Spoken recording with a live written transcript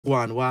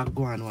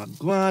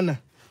wagwan.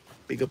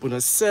 Big up on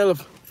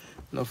yourself.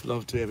 Enough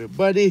love to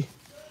everybody.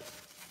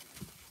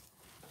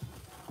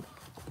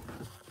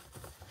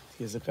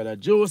 Here's a kind of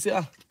juice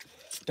here.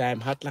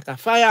 Time hot like a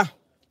fire.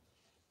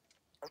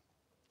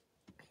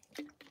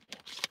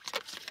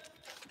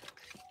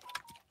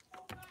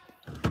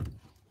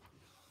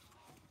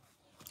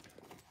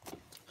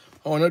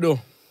 I wanna do.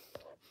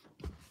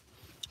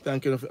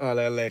 Thank you for all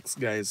our likes,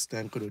 guys.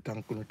 Thank you.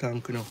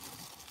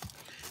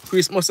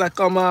 Christmas a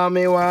come on,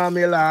 me want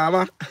me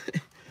llama.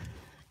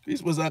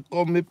 Christmas a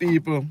come, me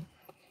people.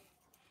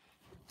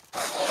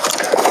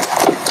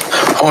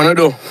 I wanna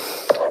do.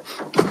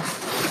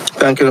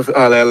 Thank you for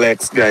all our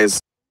likes, guys.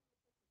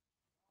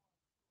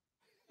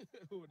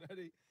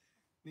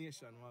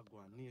 Nation,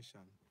 wagwan,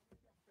 nation.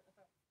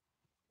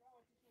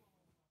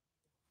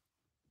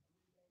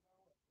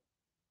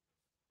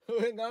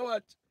 When I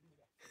watch.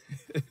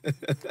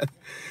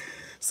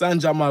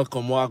 Sanja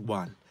Malcolm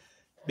Wagwan.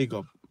 Big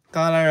up.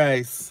 Carla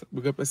Rice.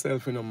 Big up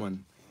yourself, you know,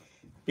 man.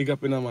 Big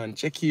up, you know, man.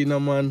 Check in, you know,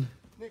 man.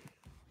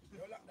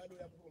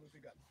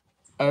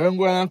 I don't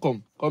go and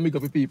come. Come big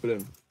up the people,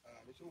 then.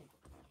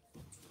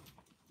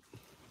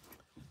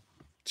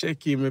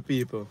 Check in, my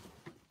people.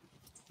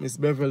 Miss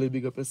Beverly,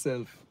 big up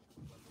yourself.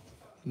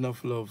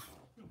 Enough love.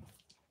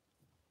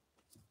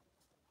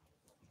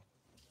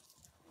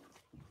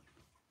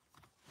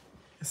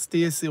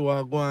 Stacy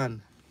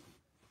Wagwan.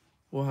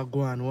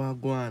 Wagwan.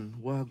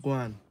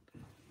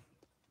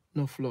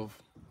 Enough love.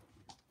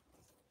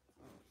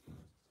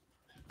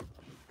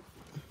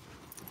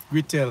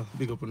 Retail,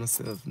 big up on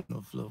yourself.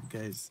 Enough love,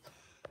 guys.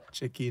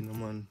 Check in,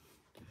 man.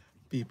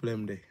 People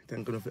them there.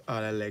 Thank you for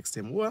all the likes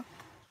them. What?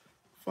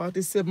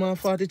 47 and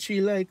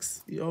 43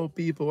 likes. Yo,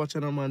 people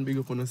watching a man, big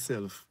up on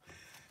yourself.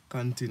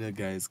 Continue,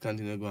 guys.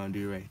 Continue go and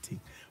do the right thing.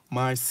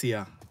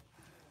 Marcia,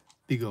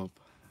 big up.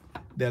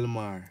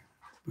 Delmar,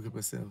 big up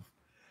yourself.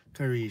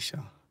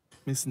 Carisha,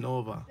 Miss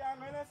Nova,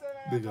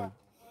 big up.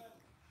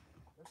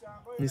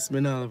 Miss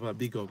Menalva,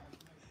 big up.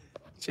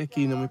 Check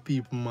in on my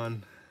people,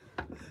 man.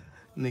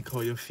 Nick,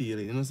 how you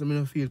feeling? You know, so I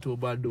don't feel too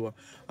bad though.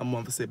 I'm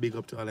going to say big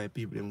up to all the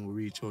people who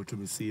reach out to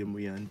me same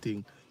way and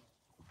thing.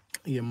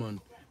 Yeah, man.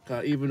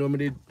 Because even though I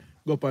did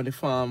go up on the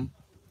farm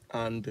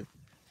and,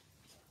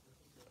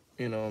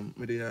 you know,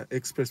 I did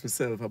express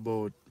myself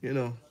about, you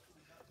know,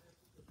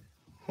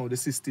 how the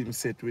system is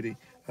set with it.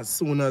 As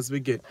soon as we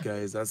get,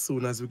 guys, as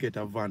soon as we get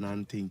a van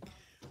and thing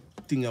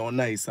are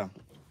nicer.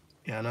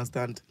 You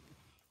understand?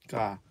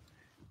 Because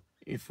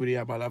if we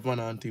have a van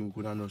and thing, we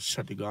could not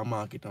shut it, go a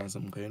market or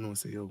something, because you know,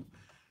 say, yo,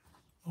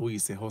 we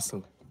say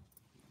hustle.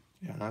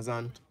 You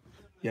understand?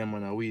 Yeah,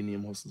 man, we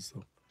name hustle,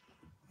 so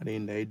at the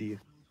end of the day,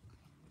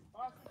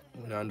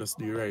 we don't just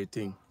do the right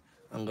thing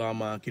and go and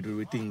market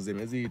with things. Them,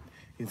 you see it?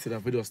 Instead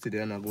of we just stay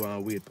there and go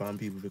and wait for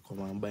people to come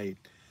and buy it.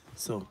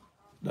 So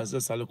that's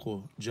just a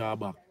little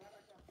drawback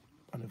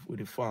with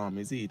the farm,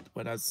 you see it?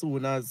 But as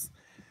soon as,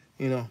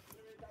 you know,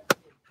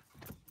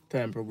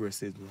 time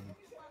progresses, man,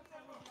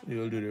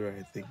 you'll do the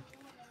right thing.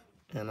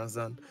 You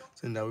understand?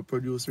 So now we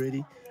produce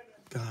ready,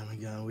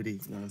 go with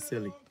it and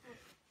sell it.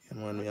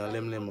 And when we are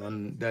Lem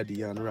and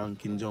Daddy and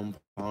Ranking jump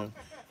on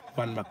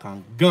Van back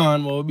and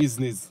gone our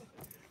business.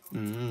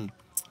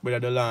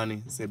 Brother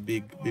Delani say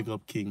big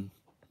up King.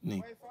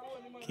 Nick.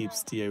 Keep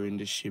steering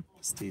the ship,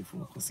 stay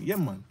focused. Yeah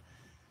man.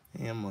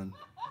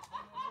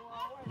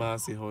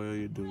 Bossy, how are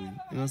you doing?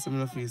 You know,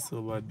 some of feel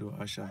so bad though,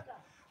 Asha.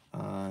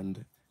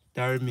 And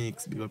Darry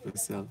Mix, big up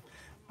yourself.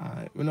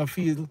 When I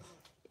feel,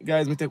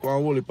 guys, me take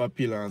one whole heap of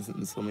pill and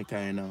something, so me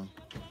kind of,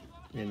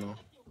 you know,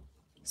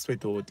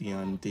 sweat out here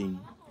and thing.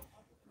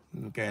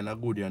 I'm kind of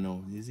good, you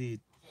know, you see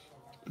it?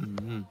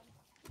 I'm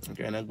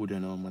kind of good, you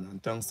know, man.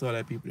 And thanks to all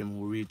the people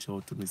who reach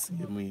out to me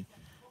same way.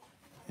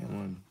 Yeah,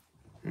 man.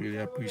 Really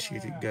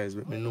appreciate it, guys.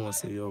 Let me know,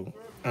 say, yo,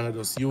 and I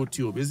just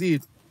YouTube, you see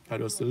it? I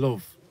just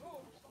love.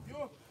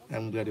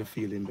 I'm glad you're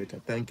feeling better.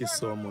 Thank you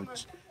so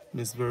much.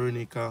 Miss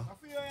Veronica,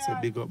 say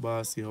big up,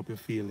 bossy. Hope you're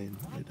feeling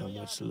with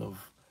much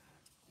love.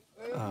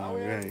 All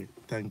right.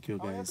 Thank you,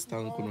 guys.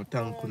 Thank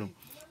you.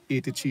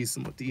 83,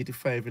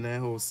 85 in our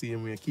house,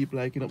 same way. Keep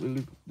liking up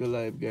the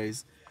live,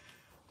 guys.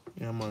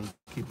 Yeah, man.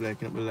 Keep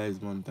liking up the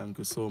lives, man. Thank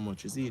you so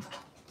much. You see it?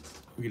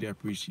 Really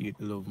appreciate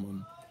the love,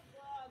 man.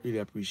 Really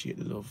appreciate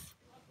the love.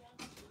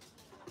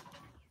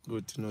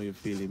 Good to know you're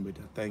feeling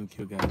better. Thank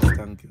you, guys.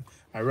 Thank you.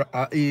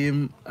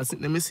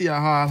 Let me see a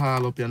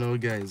haul up here now,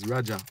 guys.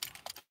 Raja.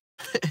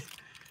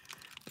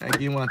 I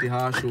give want the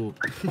hard show.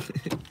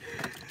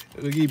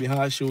 Give me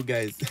hard show,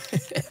 guys.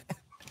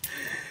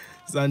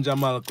 Sanja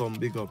Malcolm,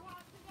 big up.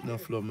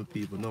 Enough love, my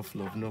people. Enough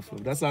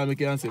love. That's all I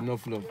can say.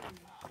 Enough love.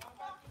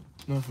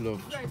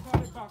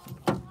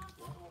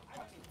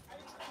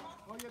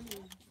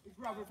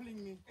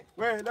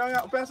 Where? Down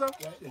here, person?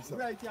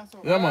 Right here, so.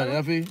 Yeah, man.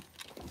 You feel?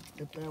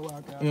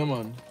 Yeah,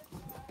 man.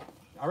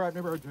 All right,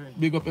 my brother.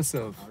 Big up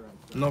yourself.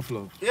 Right. Enough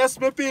love. Yes,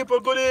 my people.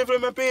 Good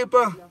evening, my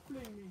people.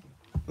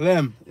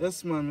 Lem.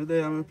 Yes, man. You're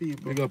there, my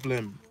people. Big up,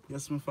 Lem.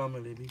 Yes, my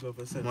family. Big up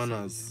yourself.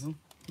 Manners.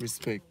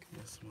 Respect.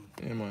 Yes, man.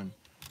 Yeah, man.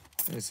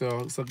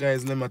 So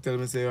guys, let me tell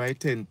me, say, I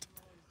tent.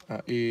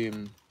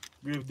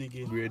 Grave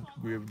digging.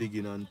 grave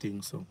digging and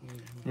things. So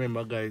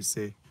remember, guys,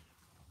 say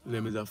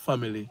them is a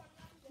family,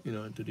 you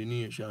know, to the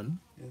nation.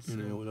 Yes, You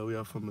know, whether we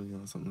are family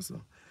or something.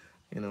 So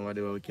you know,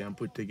 whatever we can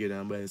put together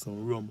and buy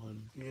some rum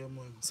and Yeah,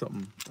 man.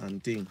 something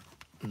and thing.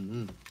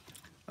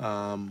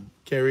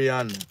 Carry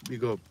on,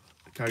 big up.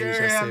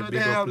 Carisha said,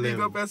 big up, big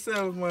Lem. up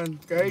yourself, man.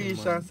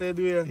 Carisha said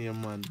we. Yeah,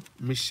 man.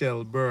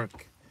 Michelle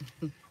Burke.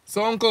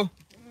 So, uncle,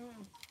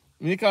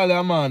 me call you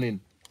a morning.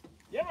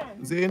 Yeah,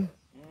 man. Zane?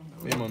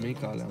 Yeah, man, me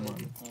call you a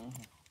morning.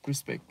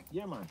 Respect.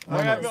 Yeah, man.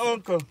 Alright, my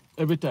uncle.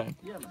 Every time.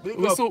 Yeah, man. Big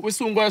We up.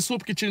 soon go to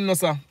soup kitchen, no,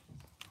 sir.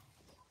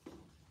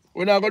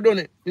 We're not going to do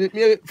it.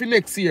 Maybe for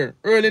next year,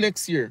 early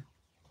next year.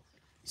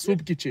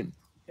 Soup kitchen.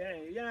 Yeah,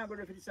 you're not going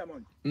to finish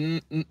someone.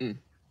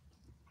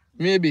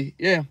 Maybe,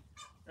 yeah.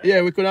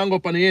 Yeah, we could hang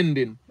up on the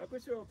ending. I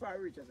could show far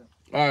reach or something.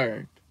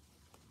 Alright.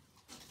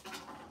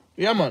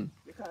 Yeah, man.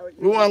 Because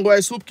We want to go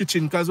to soup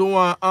kitchen because we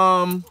want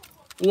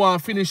to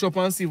finish up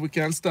and see if we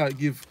can start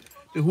give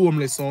the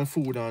homeless some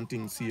food and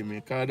things here, me.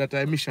 Because that's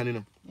a mission, you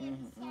know.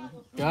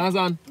 You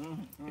understand?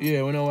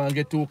 Yeah, we don't want to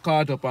get too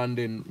caught up and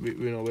then we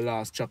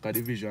lost track of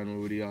the vision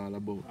what we all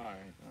about.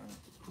 Alright.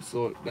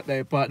 So that's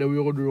the part that we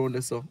go around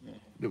there, so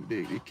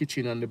the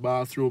kitchen and the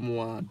bathroom we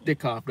want to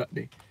take off that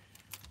day.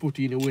 Put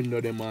in the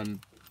window them and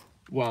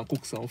want to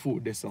cook some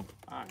food there, so.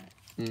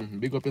 Alright.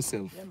 Big up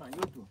yourself. Yeah, man,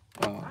 you too.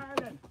 Alright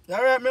then.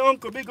 Alright, my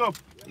uncle, big up.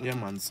 Yeah,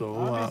 man. So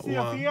I'll see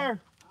you here.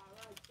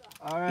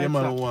 Alright, yeah,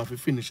 man, sir. we want to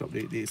finish up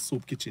the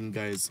soup kitchen,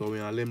 guys. So we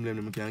are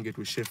them can get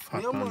with chef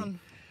hat Yeah, man.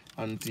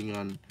 and thing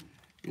and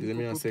you see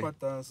me I Cook say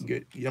patterns.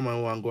 get yeah, man,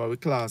 we want to go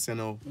with class, you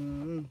know,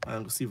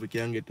 and see if we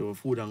can get our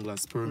food and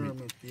glass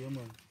permit. Yeah,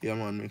 man. Yeah,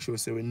 man. Make sure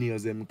say we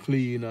nails them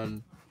clean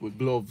and with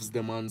gloves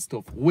them and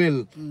stuff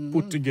well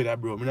put together,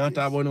 bro. Me not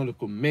talk about no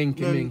little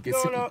menky.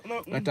 No.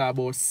 I talk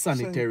about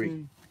sanitary.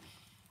 Sanitary.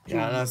 You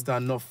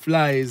understand? No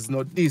flies,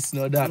 no this,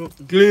 no that.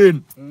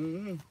 Clean.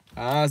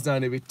 I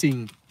understand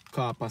everything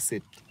carpet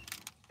set.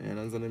 You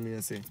understand me? I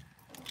say,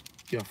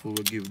 careful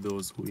we give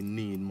those who in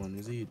need, man.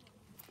 You see it?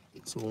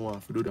 So we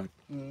want to do that.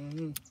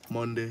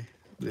 Monday,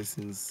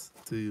 blessings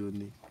to you,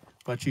 Nick.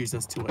 Patricia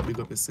Stewart, big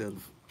up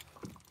yourself.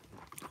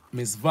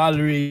 Miss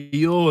Valerie,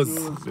 yours.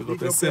 Big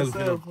up yourself,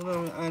 you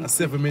know. And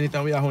 7 minutes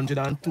and we are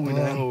 102 in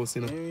the house,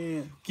 you know.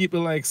 yeah. Keep the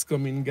likes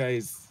coming,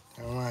 guys.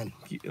 Come on.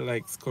 Keep the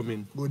likes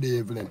coming. Good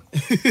evening.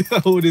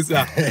 How this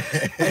are?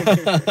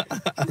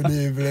 Good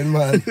evening,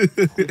 man.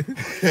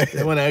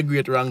 They want a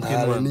great ranking,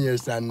 All the man.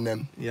 nears and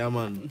them Yeah,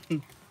 man.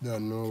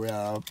 don't know we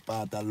are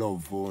part of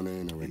love phone,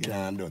 you know. We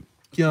can't done.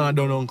 Can't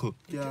done, uncle.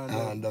 Yeah,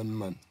 Can't done,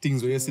 man.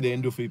 Things we yesterday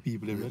and do for the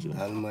people, them, you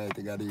know.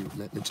 Almighty God, you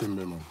make me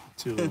chimney, man.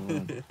 True,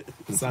 man.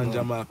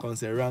 Sandra Marcon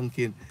say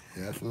ranking.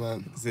 Yes,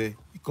 man. Say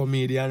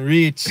comedian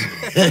rich.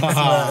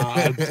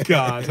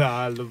 God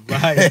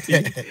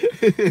almighty.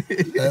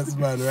 Yes,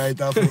 man.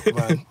 Right off foot,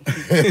 man.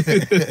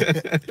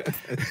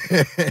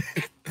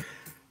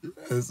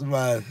 Yes,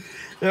 man.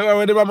 Yeah,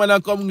 when the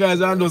man come, guys,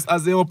 and just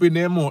as they open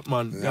their mouth,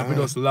 man, you have to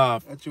just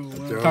laugh. That's true,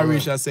 man. True.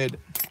 Carisha said,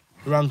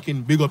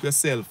 ranking, big up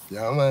yourself.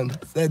 Yeah, man.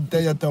 Said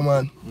to you, too,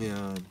 man.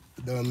 Yeah,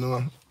 Don't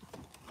know.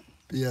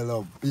 Peer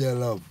love. Peer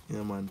love.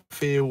 yeah, man.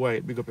 Fair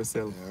White, big up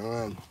yourself. Yeah,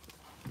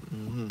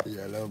 man.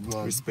 Peer love,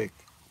 man. Respect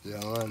Yeah,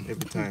 man.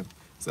 every time.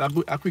 So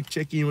a quick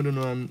check-in, we don't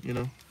know, and, you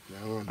know.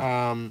 Yeah,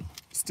 man.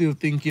 Still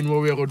thinking what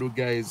we're going to do,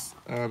 guys,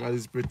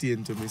 as it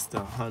pertains to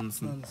Mr.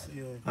 Hansen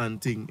Yeah.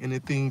 and thing.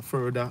 Anything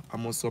further, I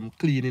must some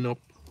cleaning up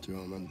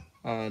Sure, man.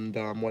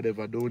 and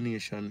whatever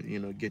donation, you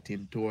know,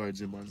 getting towards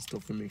him and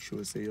stuff to make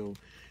sure, say, yo, you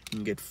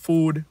can get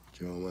food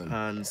Sure, man.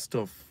 and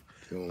stuff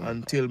Sure, man.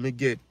 until me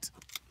get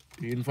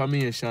the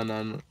information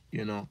and,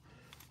 you know,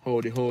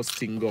 how the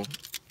hosting go,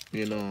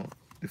 you know,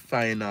 the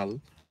final,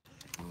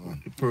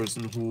 the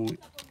person who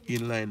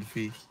in line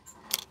for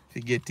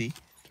get it.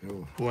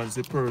 Sure. Once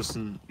the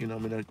person, you know,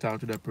 when I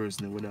talk to that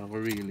person, we never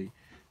really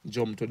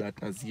jump to that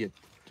as yet.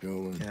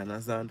 Sure, man. You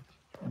understand?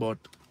 But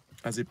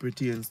as it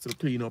pertains to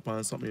clean up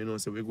and something, you know,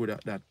 so we're good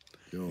at that.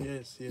 Sure.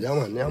 Yes. Yeah,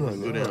 man. Yeah, man.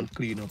 Go Yeah, there man. and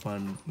clean up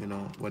and, you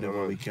know, whatever Yeah,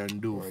 man. we can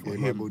do Or for give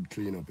him a him. good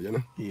clean up, you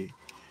know? Yeah.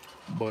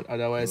 But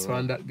otherwise,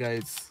 from that,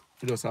 guys,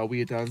 we just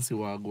wait and see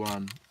what go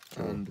on.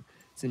 And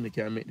see me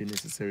can make the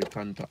necessary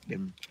contact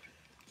them.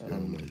 Yeah,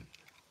 man.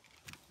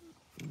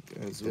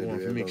 Because we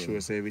want to make sure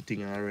so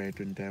everything alright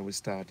when time we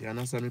start. You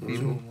understand me,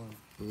 people?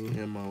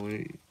 Yeah, man.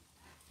 We,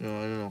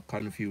 no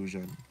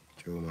confusion.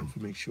 Sure, man.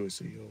 To make sure,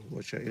 so yo,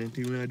 watch out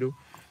anything we do,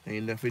 and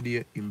in that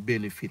video, in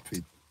benefit.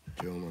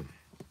 Sure, man.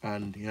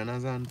 And you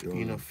understand, Sure,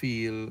 you know, man.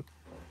 feel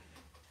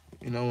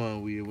in a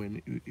one way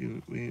when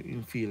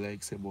you feel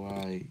like, say,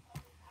 boy,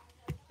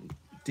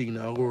 thing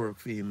not work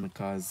for him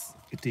because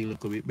the thing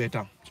look a bit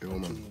better. Sure,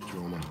 man.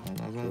 Sure, man.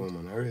 Understand? Sure,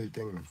 man. I really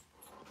think, man.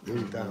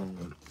 Really think,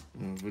 man.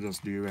 You know, we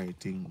just do the right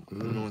thing. You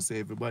know, say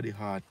everybody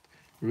heart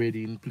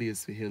ready in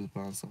place for help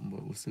and something,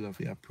 but we still have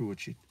to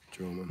approach it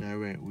Sure, in man. the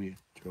right way,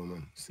 Sure,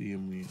 man.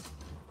 same way.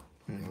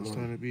 You man.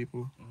 understand the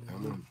people? Yeah,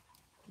 man.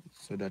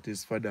 So that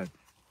is for that.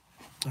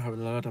 I have a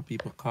lot of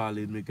people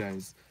calling me,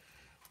 guys.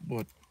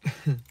 But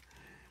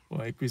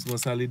why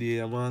Christmas holiday,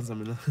 I'm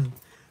answering.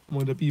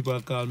 More the people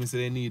call me say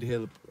they need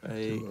help.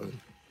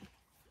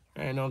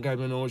 I know guys,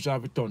 I know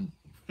sharp it ton.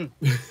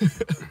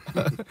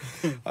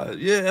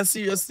 Yeah, a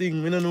serious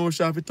thing. We don't know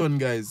sharp it ton,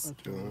 guys.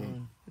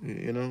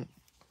 You know,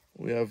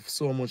 we have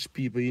so much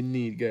people in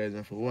need, guys,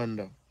 and for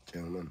wonder.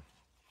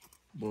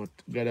 But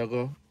gotta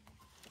go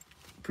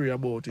pray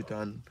about it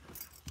and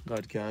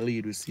God can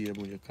lead we see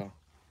about your car.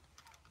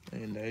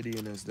 And the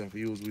idea is that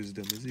we use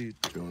wisdom, is it?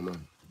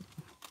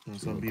 And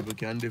some people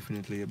can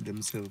definitely help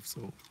themselves,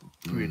 so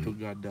pray to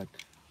God that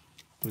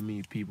we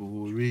meet people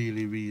who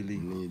really, really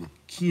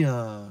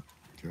care.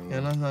 You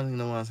understand,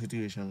 in one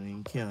situation when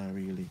you can't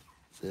really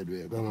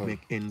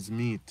make ends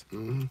meet.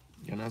 You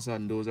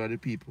understand, those are the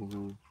people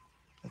who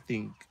I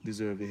think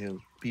deserve the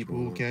help. People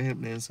who can help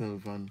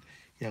themselves and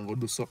can go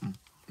do something.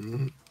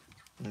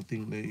 I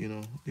think they, you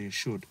know, they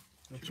should.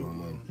 I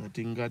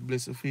think God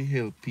bless if you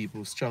help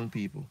people, strong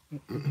people.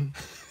 You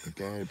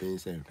can't help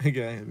yourself. I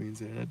can't help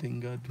myself. I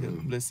think God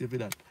bless you for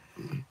that.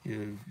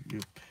 You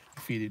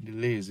feeding the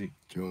lazy.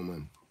 True,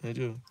 man. You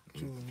do?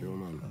 True,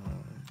 man.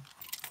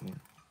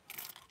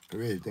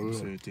 Great thing,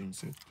 man. Thing,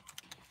 so.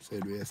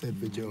 Said we said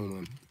for Joe,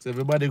 man. So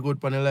everybody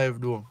good on the life,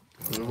 though.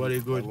 Everybody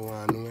good.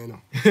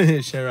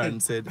 Sharon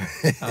said,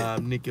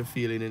 Nick, you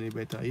feeling any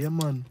better? Yeah,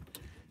 man.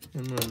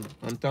 Yeah, man.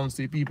 And thanks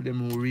to the people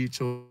them who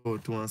reach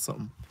out to us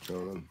something.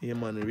 Sure, man. Yeah,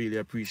 man, I really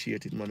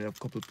appreciate it, man. I have a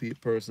couple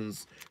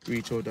persons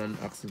reach out and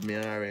ask if me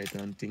alright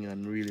and thing,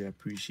 and really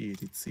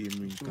appreciate it. Seeing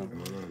me.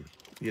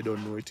 You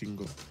don't know it,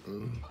 go.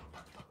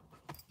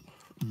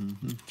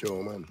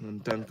 Sure, man.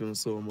 And thank you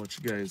so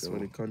much, guys, for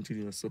the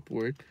continuous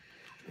support.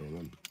 Sure,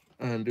 man.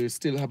 And we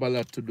still have a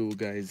lot to do,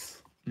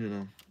 guys. You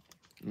know,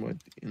 but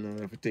you know,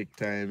 we have to take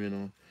time, you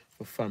know,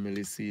 for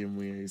family. Seeing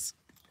we is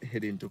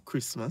heading to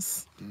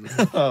Christmas.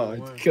 Oh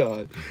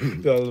God,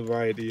 the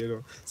Almighty, you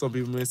know. Some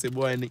people may say,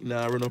 boy, Nick,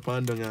 now run up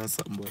and down or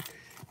something, but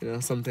you know,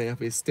 sometimes you have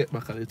to step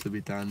back a little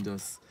bit and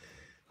just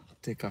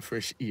take a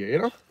fresh air, you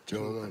know.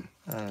 Sure, man.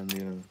 And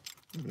you know,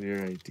 the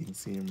right thing,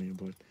 seeing me.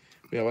 But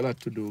we have a lot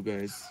to do,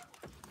 guys.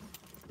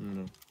 You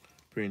know,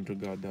 praying to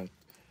God that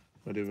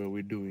whatever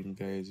we're doing,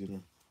 guys, you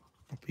know,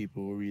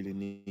 people who really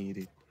need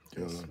it.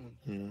 Just,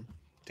 you know,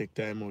 take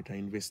time out and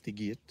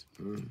investigate.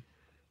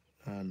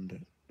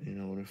 And you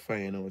know, when we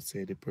find out,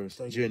 say the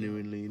person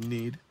genuinely in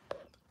need,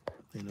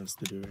 then us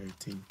do the right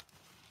thing.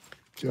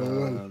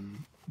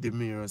 The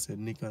mayor said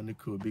Nick and the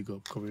crew big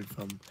up coming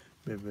from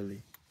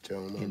Beverly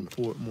in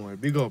Portmore.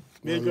 Big up.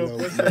 Big up.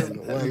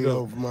 One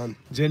love, man.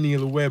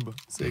 Jenniel Webb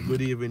say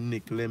good evening,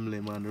 Nick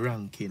Lemlem and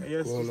Rankin.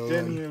 Yes,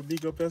 Jenny,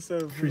 big up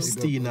yourself.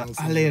 Christina Big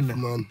up Allen.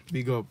 man.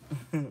 Big up.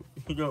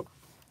 Big up.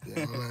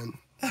 Yeah, man.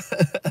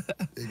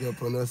 Big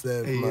up on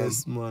yourself, man.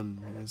 Yes, man.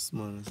 Yes,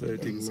 man. So I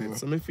think so.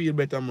 So I feel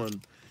better,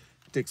 man.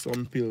 Take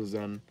some pills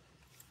and,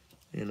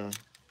 you know,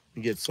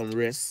 get some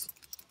rest.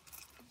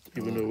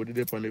 Even though we did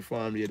it on the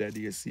farm the other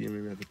day, see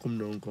me, we have to come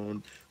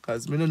down.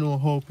 Because I don't know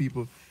how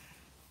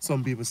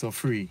some people so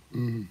free.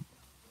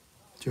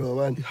 Sure,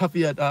 man.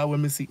 Happy at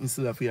when me sick and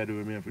still happy at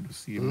when me have to do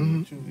see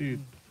me.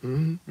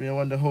 I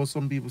wonder how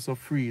some people so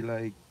free,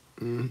 like,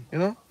 you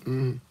know?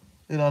 You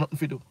know, nothing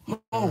to do.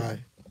 Aye.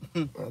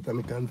 I tell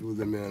me confused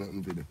them, I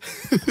nothing to do.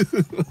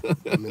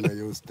 I'm in a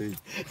your state.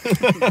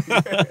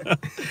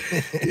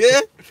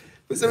 Yeah?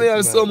 So we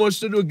have so much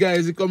to do,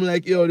 guys. You come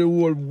like, yo, the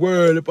whole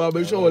world upon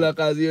my shoulder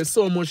because you have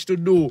so much to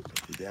do.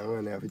 Yeah,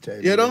 man, I have to try.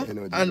 You know?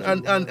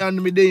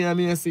 And me there,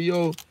 I say,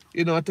 yo,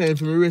 you know, time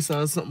for me rest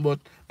and something, but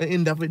at the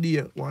end of the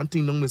day, one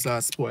thing don't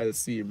just spoil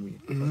see me.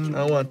 And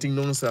one thing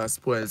don't just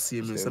spoil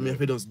see me. So me have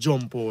to just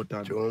jump out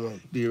and do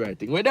the right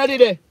thing. Where daddy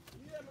there?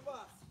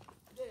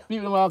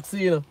 People are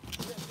asking, you know.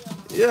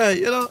 Yeah,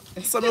 you know,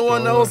 so me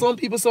wonder how some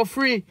people so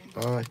free.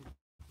 Aye.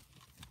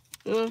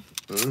 You know?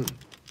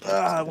 You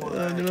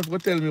don't have to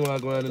tell me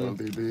what going on. Some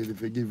people really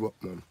forgive up,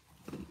 man.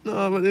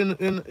 No, but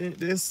then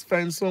they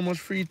find so much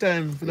free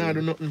time for not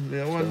do nothing.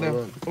 I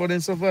wonder how they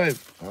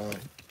survive. Aye.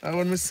 And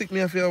when me sick, me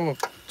have to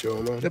work.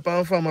 Sure, man. The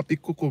pan farm I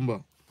pick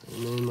cucumber.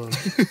 No, man.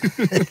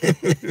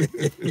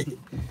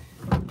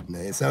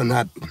 Nice or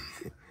not.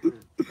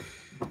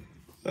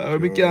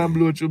 When me can't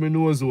blow through my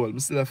nose hole, I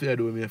still have to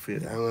do what I have to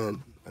do. Yeah,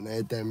 man. And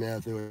every time I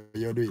say, what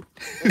you do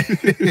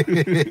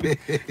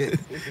it.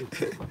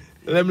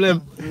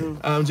 Lem.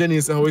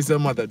 Jenny, so how is your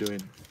mother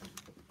doing?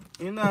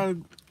 You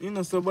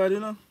know so bad, you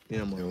know?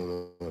 Yeah, man.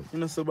 You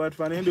know so bad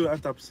for you do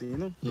autopsy, you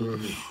know?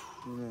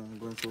 You know, I'm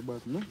going so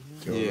bad, no?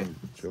 Yeah.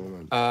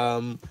 Sure,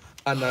 man.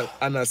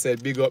 Anna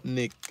said, big up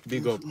Nick,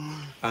 big up.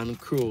 And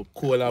Crow,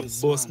 Cola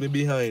bust me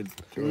behind.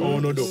 Oh,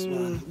 no,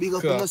 do. Big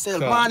up on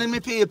yourself. Morning, me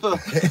people.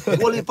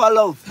 Holy for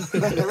love.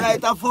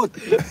 Right a foot.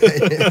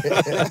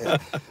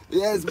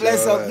 Yes,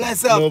 bless up,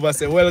 bless up. Nova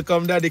say,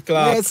 welcome, Daddy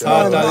Clark. Yes,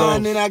 man.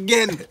 Morning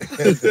again.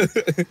 Yes,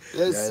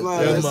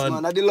 man. Yes, man.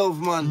 man. I the love,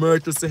 man.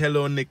 Myrtle say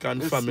hello, Nick,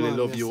 and Yes, family man.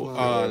 love Yes, you man.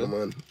 all. Yeah,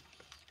 man.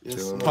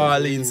 Yes, man.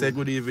 Pauline said,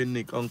 good evening,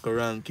 Nick, Uncle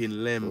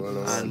Rankin, Lem,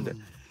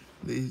 and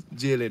the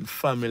Jalen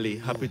family.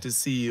 Happy to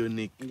see you,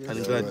 Nick,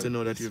 and glad to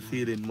know that you're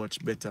feeling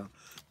much better.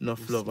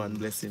 Enough love and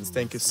blessings.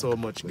 Thank you so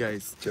much,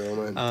 guys.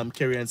 Sure, man.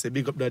 Kerry and say,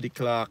 big up Daddy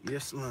Clark.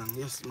 Yes, man.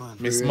 Yes, man.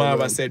 Miss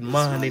Marva said,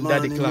 morning,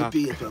 Daddy Clark.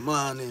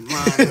 Morning,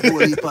 whole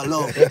heap of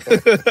love.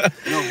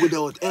 Love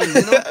without end,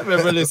 you know?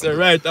 Beverly said,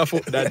 right off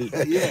up, Daddy.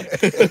 Yeah.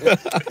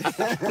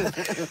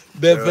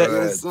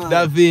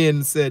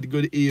 Davin said,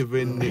 good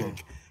evening,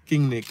 Nick.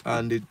 King Nick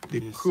and the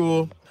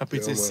crew. Happy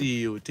to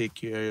see you. Take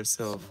care of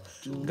yourself.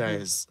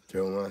 Guys,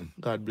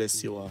 God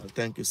bless you all.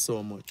 Thank you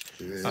so much.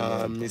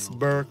 Miss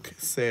Burke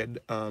said,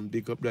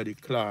 big up Daddy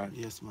Clark.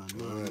 Yes, man.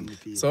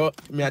 So,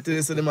 me I tell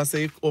you, so them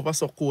say over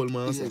so cold,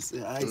 man. Yes,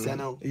 ice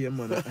now. Yeah,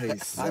 man,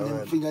 ice. And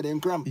them finger them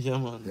cramp. Yeah,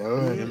 man.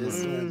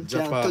 Yes, man.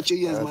 Can't touch your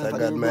ears, man. I For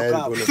got them my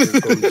broke off.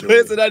 headphone.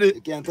 Wait, so Daddy.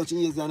 You can't touch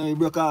your ears, and you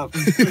broke off.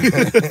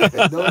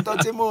 Don't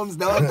touch your mums.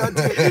 Don't touch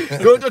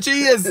it. Don't touch your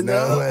ears.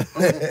 No,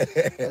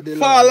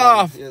 Fall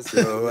off. Yes,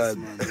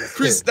 man. man.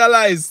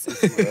 Crystallize.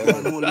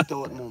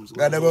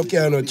 Gotta go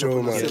carry no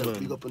show, man.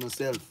 Big up on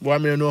yourself. Boy, I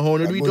don't know how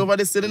to do it over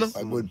the city, you know?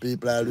 A good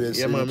people always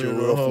Yeah, say man, through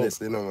me know how. roughness,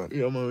 you know, man.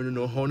 Yeah, man, I don't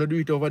know how to do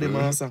it over the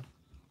master.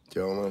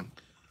 Sure, man.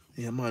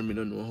 Yeah, man, I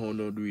don't know how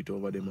to do it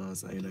over the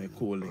master, you know,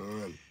 cold.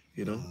 Man.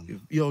 You know, if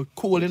you're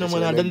cold, you know,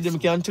 man, and daddy them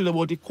can't tell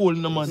about it cold,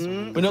 you know,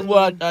 man. When you go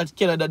out at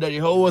Canada, daddy,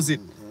 how was it?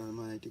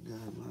 Almighty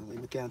God, man.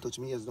 You can't touch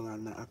me ears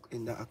down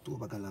in the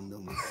October calendar,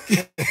 man.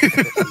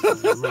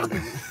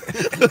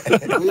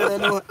 You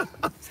know,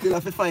 still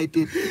have to fight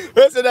it.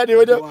 Where's the daddy?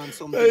 Want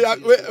something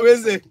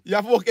Where's it? You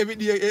have to work every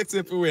day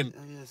except for when?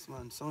 Yes,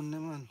 man. Sunday,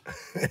 man.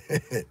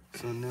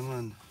 Sunday,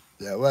 man.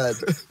 Yeah,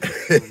 what?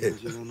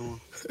 You don't know.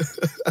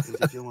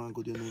 If you want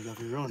good, you know you have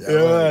to run.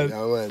 Yeah,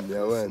 man.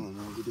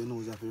 Good, you know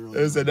you have to run.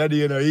 Where's the daddy,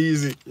 you know,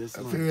 easy. Yes,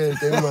 I man. feel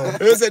it, man.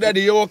 Where's the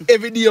daddy? You work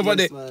every day over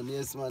there.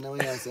 Yes, man. Now we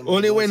have some-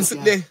 Only when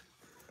Sunday.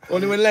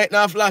 Only when light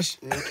now flash.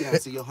 You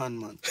can't see your hand,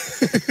 man.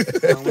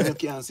 And when you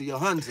can't see your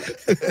hands,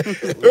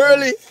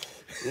 Early.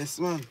 yes,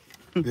 man.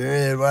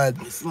 Yeah, man.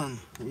 Yes, man.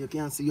 You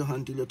can't see your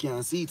hand till you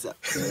can't see it, sir.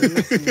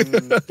 Yes,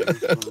 man.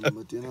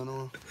 But you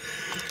know,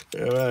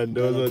 Yeah, man,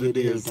 those are the the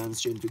days. health and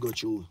strength to go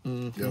through.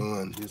 Yeah,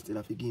 man. You still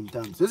have to give him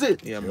thanks. Is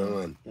it? Yeah, Yeah, man.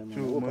 man. Yeah,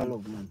 man. Hope I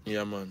love, man.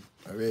 Yeah, man.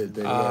 I really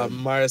think, man.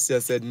 Marcia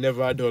said,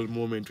 never a dull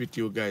moment with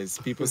you guys.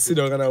 People sit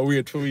down and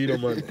wait for you, know,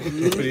 man.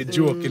 For the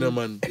joke, you know,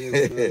 man.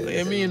 Yes, man. What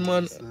you mean,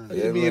 man? What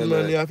you Yeah, mean, man,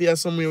 man? You have to have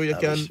somewhere where you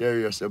I'm can,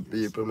 serious of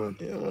people, man.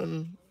 yeah,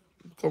 man,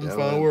 come Yeah, from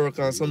man. work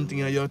or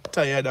something and you're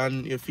tired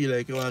and you feel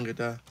like you want to get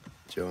a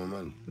Sure,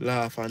 man.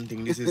 laugh and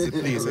think this is the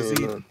place. I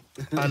see man.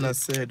 Anna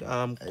said,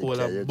 tell call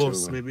you a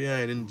bus true, me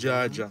behind in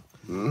Georgia.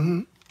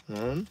 Mm-hmm.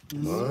 Man.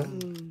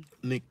 Man.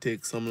 Nick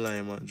take some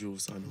lime and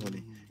juice and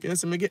honey. You know,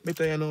 see me get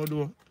better, you know,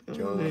 though. You know,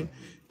 Sure, me man.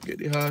 get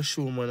the hard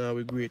show, man, and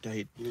we great at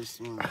it. Yes,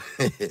 man.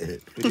 With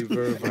the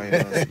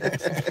Vervine.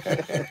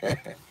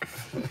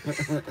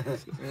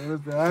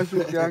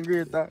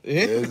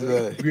 Yes,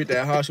 man. Great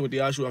at hard show, the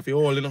hard show of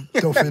your all, you know.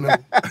 Tough, you know.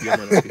 Yeah,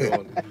 man, of your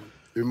all.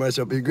 We must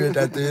have been great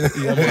at it.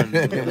 Yeah, man, you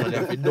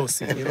have to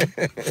dusty, you know.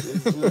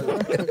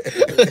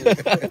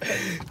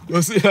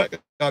 Dusty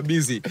like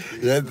busy.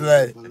 That's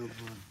right.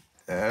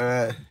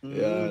 Alright.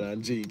 Yeah,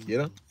 and jig, you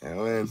know. Yeah,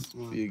 man.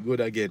 Be good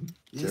again.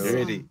 Yes, You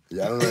ready?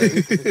 Yeah,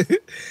 man.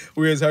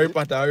 Where's Harry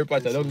Potter? Harry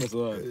Potter, don't miss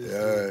one.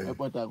 Yeah. Harry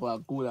Potter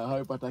go cool and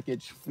Harry Potter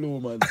catch flu,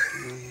 man.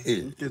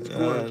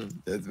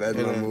 That's why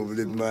man move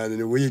this man in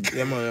the week.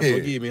 Yeah, man, you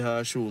forgive me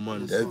hard shoe,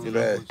 man. That's You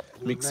know, right.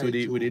 mix with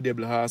the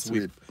double horse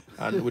whip.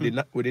 And with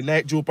the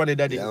night joke on the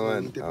daddy. Yeah,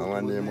 man. I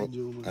want them up.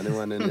 I don't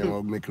want them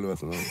up me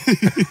close, man.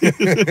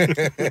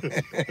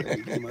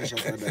 Give me a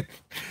shot at that.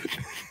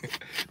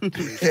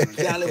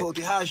 Can't live out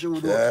the hard shoe,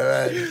 though.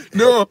 Yeah, right.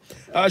 No,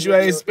 I show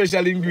you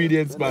special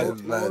ingredients,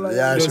 man. Man,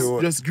 yeah,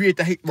 sure. Just great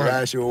a hit, man.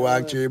 Yeah, sure.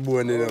 Walk through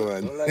bone, you know,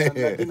 man.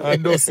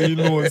 And dusty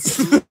nose.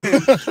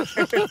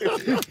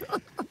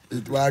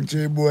 It walk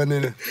through bone, you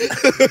know.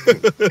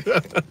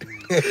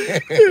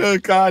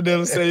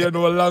 Cardell say you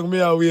know long me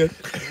away.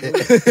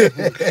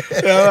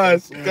 Yeah, man.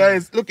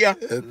 Guys, look here.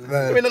 That's We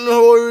man. don't know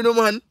how you know,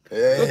 man.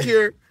 Yeah. Look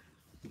here.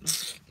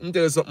 Let me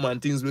tell you something, man.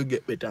 Things will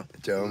get better.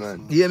 Ciao,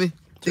 man. You hear me?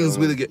 Things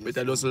will get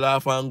better. Just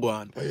laugh and go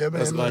on. Oh, yeah, Just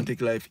man, go man. and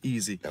take life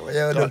easy. Yeah, what you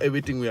Cause do?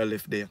 everything we are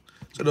left there.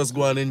 So just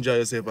go and enjoy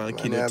yourself and Man,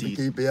 kill you your have to teeth.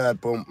 keep your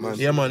heart pump, man.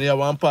 Yeah, man. Yeah,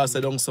 one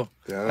pastor down so.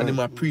 Yeah. And him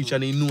a preach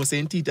and he know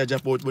saying teeth a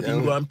drop out, but Yeah, he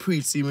go man. and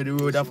preach, see me the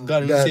road of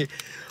God and God. he say,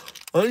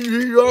 I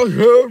need your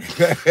help.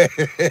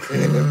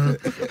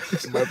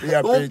 But we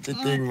are preaching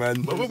thing,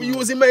 man. But we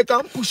use him make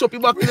and push up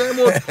your back in the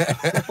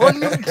mouth.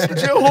 On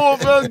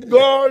Jehovah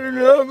God in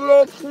heaven.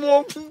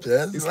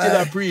 Yes, It's man.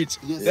 still a preach.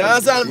 Yes, You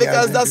understand? Yeah,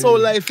 Because man. that's how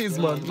life is,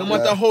 man. No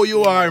matter how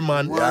you are,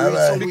 man. Yeah,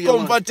 man. Be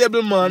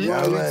comfortable, man.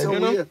 Yeah, man. You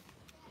know?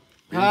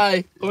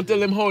 Hi. Come tell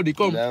them howdy.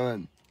 Come. Yeah,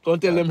 man. Come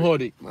tell them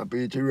howdy. My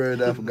preacher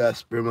word of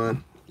gospel,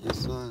 man.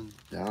 Yes, man.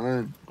 Yeah,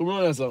 man. Come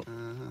on, son.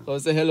 Come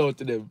say hello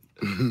to them.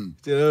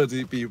 Say hello to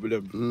the people,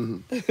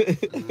 them.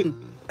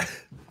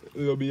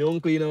 We'll be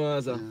uncle, you know,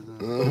 sir.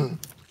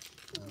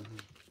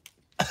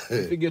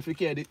 Forget for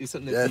care, it's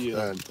something Yes, to you.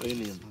 man. What's your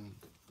name?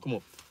 Come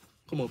up.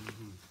 Come up.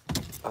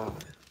 Ah.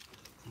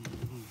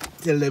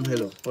 Tell them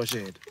hello. Wash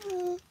your head.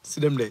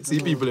 See them there. See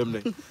people them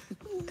there.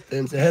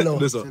 Them say hello.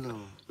 Listen. Hello.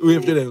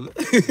 Wave to them.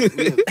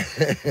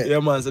 Yeah,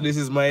 man. So this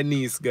is my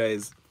niece,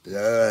 guys.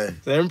 Yeah.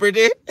 So I'm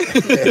pretty.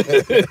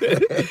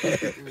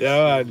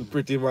 Yeah, man.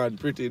 Pretty, man.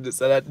 Pretty.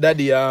 So that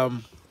daddy,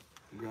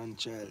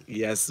 Grandchild.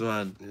 yes,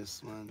 man.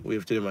 Yes, man.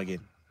 Wave to them again.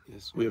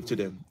 Yes, Wave to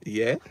them.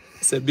 Yeah.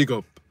 Say big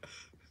up.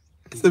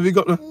 Say big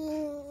up.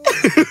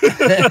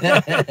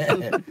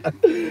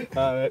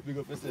 Alright, big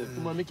up yourself.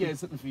 Come on, me carry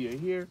something for you.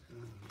 Here.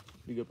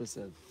 Big up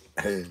yourself.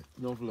 Hey.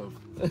 No love.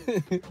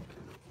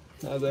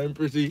 As I'm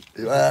pretty.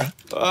 Yeah.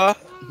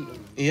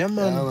 Yeah,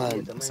 man.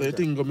 Yeah, man. So you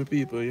think of me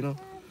people, you know?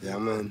 Yeah,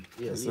 man.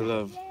 That's the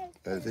love.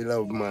 That's the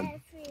love,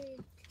 man.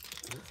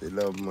 That's the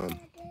love, man.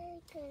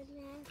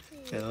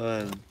 Yeah,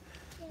 man.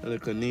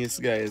 Look at niece,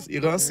 guys.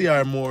 You're gonna see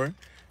her more,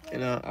 you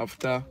know,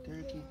 after,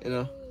 you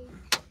know.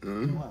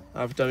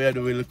 After we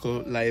do a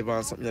little live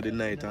and something at the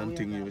night and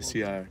thing, you will see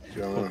her.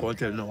 Sure. Come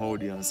tell no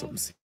howdy and something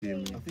see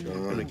me.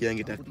 And I can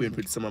get acquainted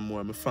with some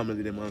more of my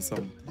family them and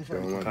some.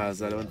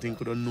 Because I don't think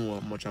we don't know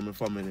much of my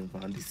family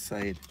on this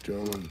side. Sure,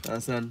 man.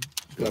 Understand?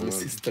 Because my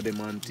sister them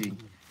and thing.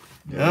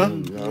 Yeah, Yeah?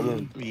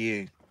 man.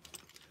 Yeah.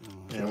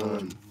 Yeah,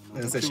 man.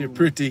 And say she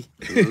pretty.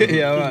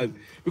 Yeah, man.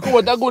 Because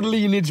what a good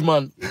lineage,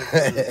 man.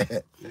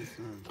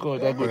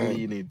 Because a good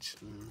lineage.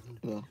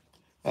 You know?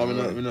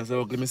 I'm not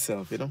so ugly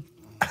myself, you know?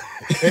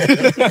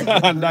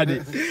 Daddy,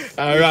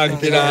 I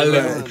rank it all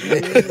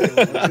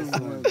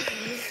level.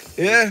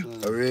 Yeah.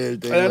 A real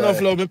thing, I don't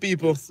man. love my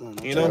people,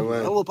 you know. Yeah, I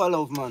man. hope I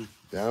love, man.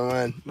 Yeah,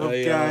 man. Love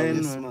Yeah, kind,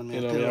 Yes, man. man.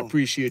 You know, tell I you.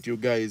 appreciate you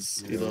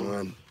guys, you Yeah, know,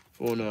 man.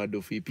 for now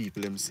do for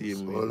people them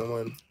same Oh, way. no,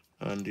 man.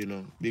 And you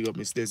know, big up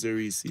Miss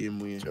Desiree same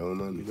way. Sure,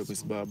 man. Big up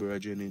Miss Barbara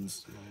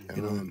Jennings. Yeah,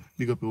 You know, man.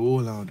 big up the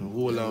whole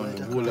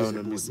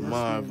on Miss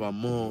Marva,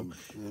 Mo,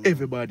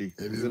 everybody.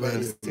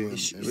 Everybody.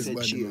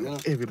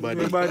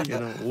 Everybody, Everybody. you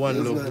know,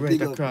 one love right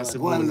Big up, across the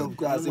man. One board. love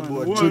across the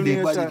board. One Judy,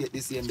 nation. everybody get the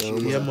same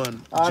shit. Yeah,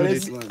 man. All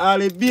Judith.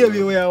 the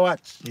baby we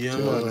watch. Yeah,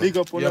 Sure. man. Big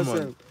up on Yeah, yourself.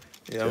 man.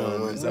 Yeah,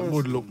 man. It's a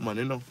good look, man,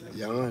 you know.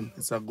 Yeah, man.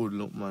 It's a good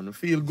look, man.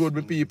 Feel good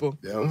with people.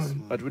 Yeah,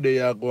 man. But we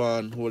there go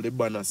and hold the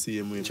banner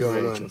same way, Sure,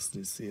 man.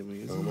 righteousness same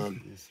way. Yeah, man.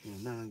 Yes,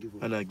 man. Nah, give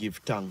up. And I give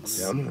thanks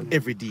Yeah, man.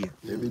 every day.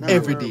 Every day.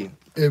 Every day.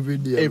 Every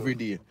day. Every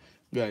day.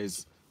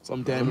 Guys,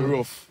 sometimes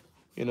rough.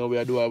 You know,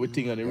 we do our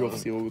thing and the rough,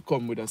 so we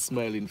come with a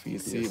smiling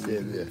face. See Yes, me?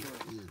 yes, yes.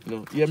 You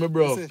know, yeah, me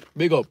bro.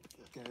 Big up.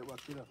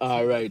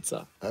 All right,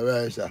 sir. All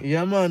right, sir.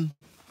 Yeah, man.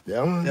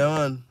 Yeah, man. Yeah,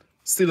 man.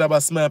 Still have a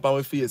smile on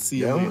my face. See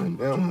Yeah, me? man.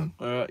 Yeah,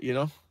 man. You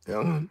know?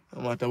 Yeah, man.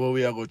 No matter what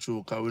we are go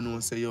through, because we know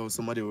say yo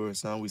somebody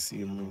worse and we see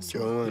him. So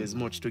Sure, man. there's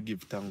much to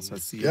give thanks for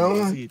seeing Yeah, him.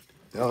 man. See it.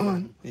 Yeah,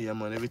 man. Yeah,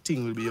 man,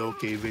 everything will be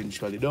okay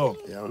eventually, though.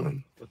 Yeah,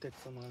 man.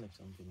 Protect some Alex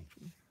and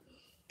finish.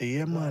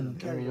 Yeah, man.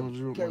 Carry Carry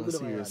on, on a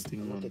serious thing,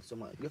 man. Protect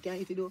some Alex. You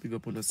can't eat it though. Pick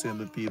up on the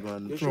same people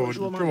and You proud,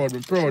 show,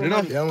 man. proud, you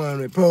know. Yeah, man.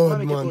 We proud,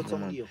 Make it man. out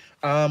some of you.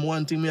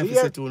 One thing me have to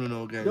Yeah. say to you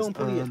now, guys. Don't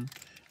pull it.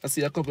 I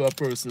see a couple of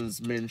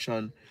persons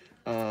mention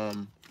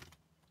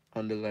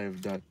on the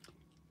live that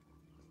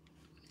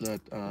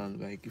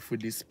like if we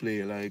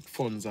display like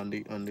funds on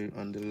the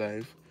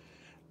live.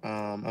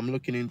 I'm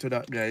looking into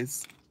that,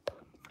 guys.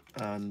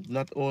 And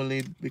not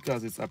only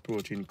because it's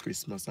approaching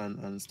Christmas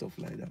and stuff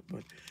like that,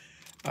 but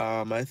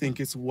I think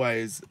it's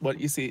wise. But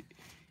you see,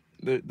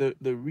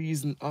 the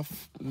reason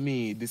of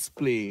me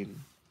displaying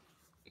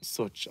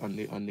such on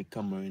the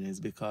camera is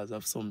because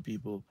of some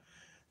people,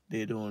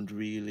 they don't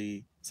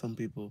really, some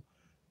people,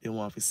 they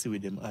want to see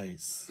with them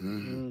eyes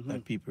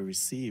that people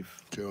receive.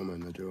 True,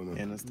 man. True, You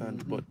man.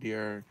 understand? But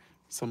there are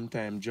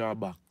sometimes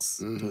drawbacks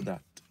to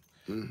that.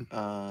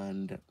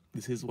 And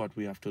this is what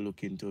we have to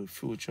look into.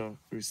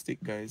 Futuristic,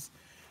 guys.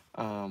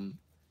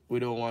 We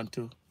don't want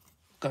to,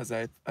 because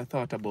I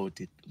thought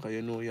about it. Because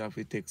you know you have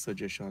to take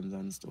suggestions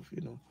and stuff,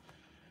 you know,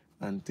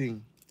 and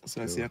thing.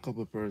 So I see a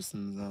couple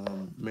persons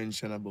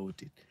mention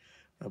about it,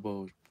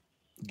 about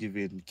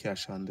giving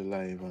cash on the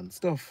live and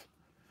stuff.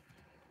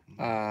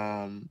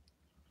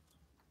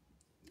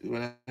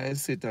 When I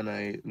sit and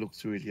I look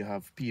through it, you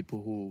have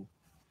people who,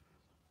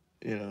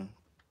 you know,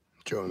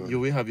 True, man. you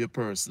will have your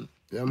person,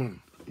 Yeah,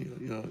 man.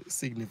 your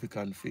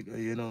significant figure,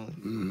 you know,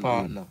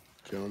 partner.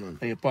 True, man.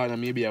 And your partner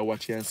maybe I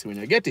watch you and see when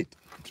you get it,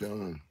 True,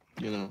 man.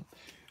 you know.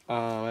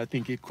 I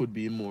think it could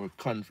be more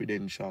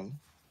confidential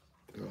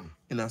True.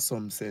 in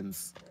some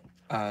sense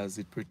as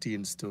it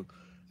pertains to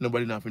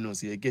nobody nothing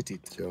knows you get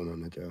it, True,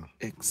 man. True.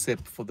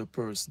 except for the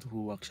person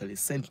who actually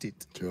sent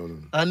it. True,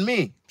 man. And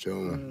me.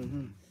 True,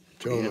 man.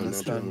 You True, man. True,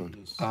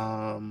 understand?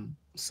 man.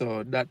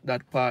 So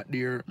that part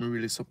there, me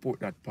really support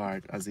that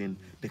part, as in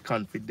the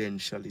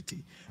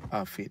confidentiality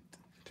of it.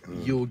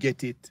 You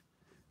get it,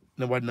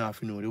 nobody have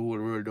to know, the whole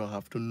world don't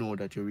have to know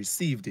that you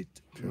received it.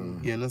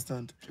 You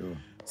understand? True.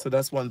 So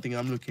that's one thing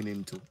I'm looking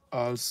into.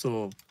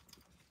 Also,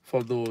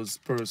 for those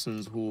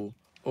persons who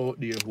out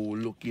there who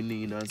looking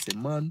in and say,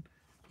 man,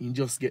 you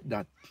just get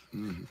that,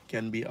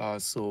 can be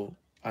also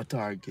a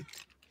target,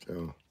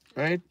 True.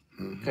 right?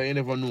 Because you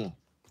never know.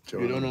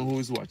 True. You don't know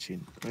who's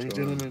watching, right,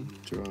 gentlemen?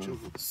 True.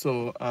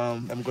 So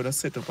I'm gonna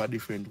set up a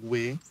different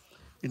way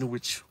in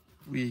which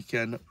we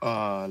can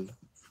all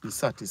be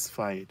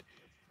satisfied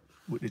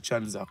with the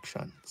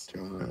transactions.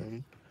 True.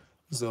 Right?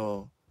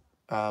 So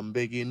I'm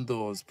begging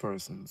those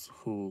persons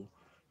who,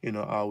 you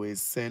know,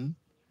 always send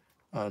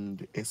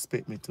and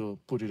expect me to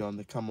put it on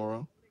the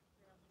camera.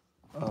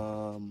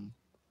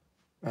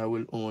 I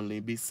will only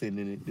be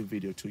sending the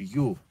video to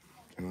you.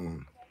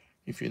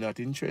 If you're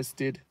not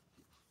interested,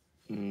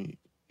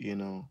 you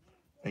know,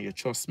 and you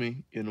trust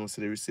me, you know,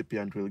 so the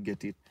recipient will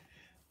get it.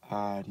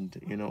 And,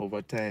 you know,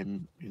 over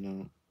time, you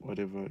know,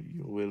 whatever,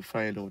 you will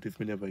find out if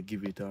we never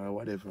give it or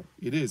whatever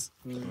it is.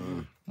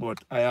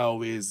 But I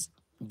always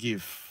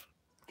give,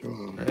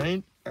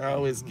 right? I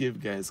always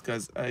give, guys,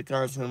 because I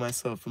can't sell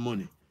myself for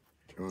money.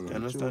 You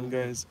understand,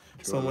 guys?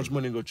 So much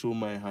money go through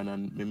my hand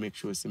and me make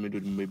sure me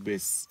do my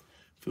best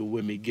for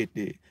when me get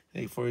there.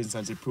 Like, for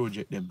instance, a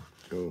project them.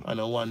 And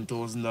a $1,000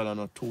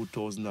 or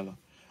 $2,000.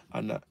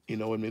 And, you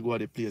know, when we go to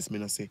the place, me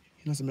not say,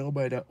 you know, so me go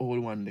buy that old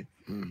one there.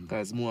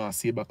 Because more I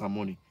save back the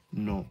money.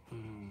 No.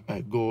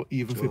 I go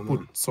even if you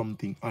put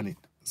something on it.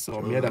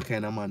 So me that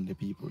kind of man, the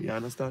people. You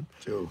understand?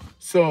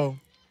 So,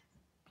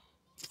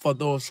 for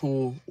those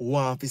who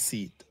want to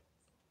see it,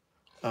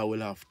 I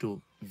will have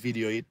to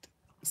video it,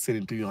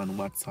 send it to you on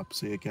WhatsApp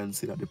so you can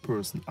see that the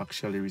person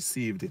actually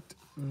received it.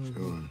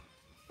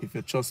 If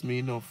you trust me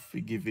enough,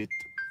 you give it.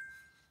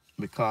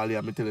 Me call you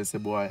and me tell you, say,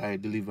 boy, I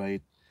deliver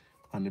it.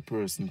 And the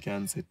person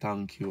can say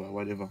thank you or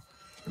whatever.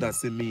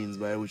 That's the means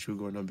by which we're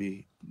going to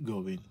be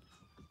going,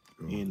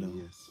 you know,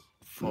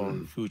 for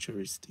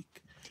futuristic.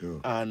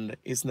 And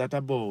it's not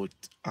about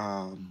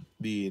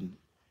being,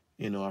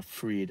 you know,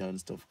 afraid and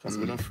stuff, because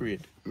we're not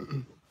afraid.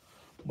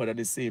 But at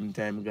the same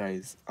time,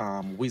 guys,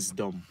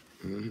 wisdom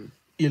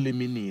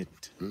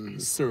eliminate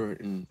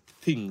certain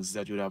things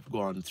that you have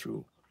gone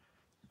through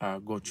or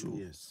go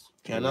through.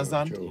 You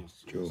understand?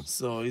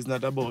 So it's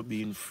not about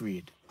being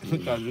afraid,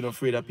 because we're not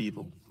afraid of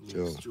people.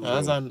 You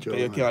understand?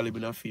 You can't live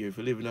in a fear. If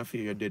you live in a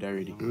fear, you're dead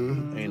already.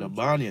 And you're not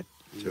born yet.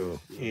 You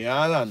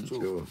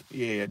understand?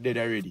 Yeah, you're dead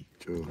already.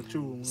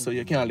 So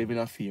you can't live in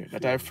a fear.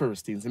 That's our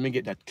first thing. So let me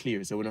get that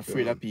clear. So we're not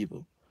afraid of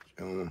people.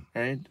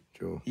 Right?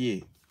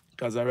 Yeah.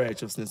 Because of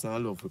righteousness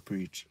and love we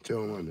preach.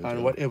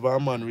 And whatever a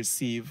man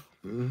receive,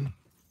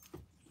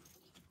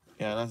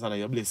 yeah, that's not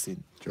your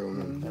blessing.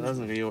 And that's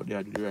not you out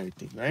there do the right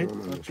thing, right?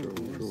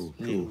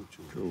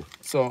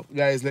 So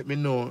guys, let me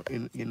know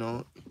in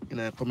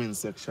the comment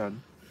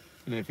section,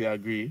 you know, if you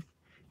agree.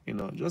 You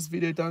know, just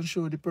video it and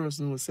show the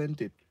person who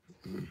sent it.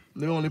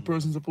 The only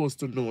person supposed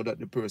to know that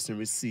the person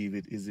received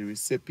it is the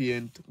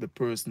recipient, the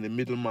person, the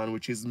middleman,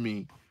 which is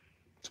me.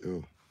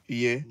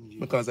 Yeah,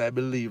 because I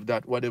believe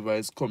that whatever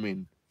is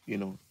coming, you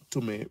know,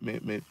 to my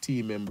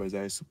team members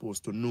are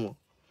supposed to know.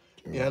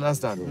 You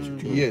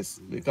understand? Yes,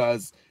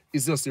 because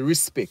it's just a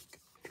respect.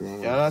 You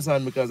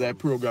understand? Because I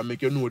program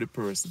make you know the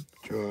person.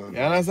 You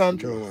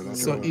understand?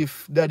 So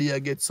if daddy I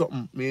get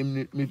something,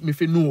 me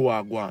fi know what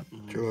I want.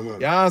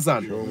 You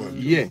understand?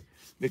 Yeah.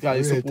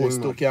 Because you're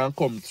supposed to can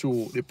come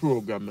through the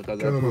program, because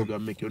the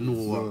program make you know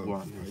what I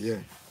want.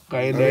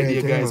 Because in the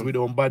idea, guys, we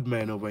don't bad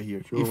mind over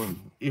here.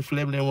 If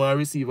Lemlem want to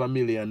receive $1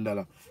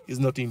 million, it's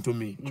nothing to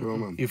me.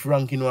 If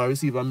Rankin want to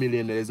receive $1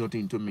 million, it's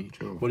nothing to me.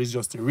 But it's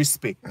just a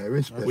respect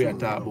we are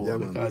talking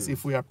about. Because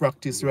if we are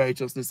practice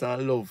righteousness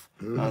and love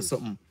and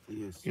something,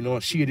 you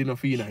know, shade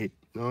enough in it.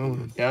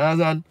 You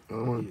understand?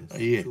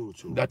 Yeah.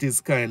 That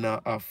is kind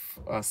of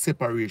a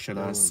separation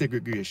or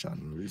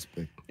segregation.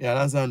 Respect. You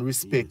understand?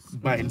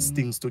 Respect binds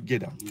things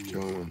together.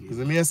 Is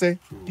it me I say?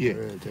 Yeah.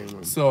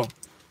 So,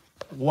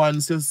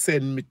 once you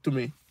send me to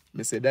me,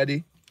 I say,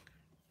 Daddy,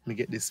 me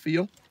get this for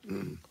you.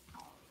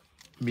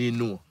 Me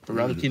know.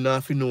 Ranking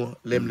not fi know,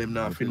 Lemlem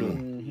not fi know.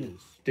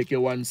 Take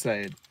you one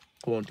side,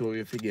 count how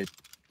you forget,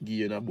 give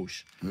you in a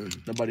bush.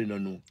 Nobody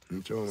don't know.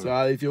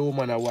 So if your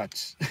woman a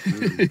watch,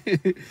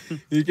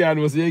 you can't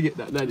know, so you get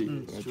that, Daddy.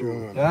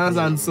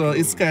 And so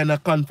it's kind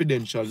of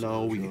confidential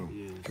now.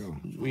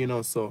 You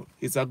know, so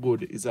it's a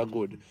good,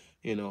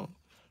 you know,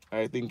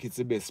 I think it's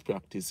the best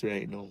practice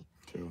right now.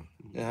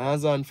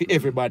 Hands on for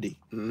everybody.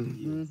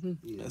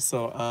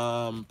 So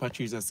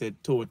Patricia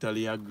said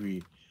totally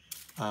agree.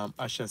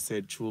 Asha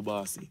said true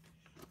bossy.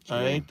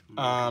 Alright.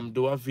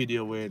 Do a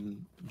video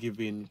when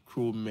giving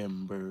crew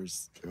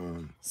members.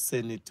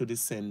 Send it to the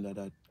sender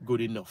that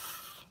good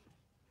enough.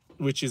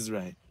 Which is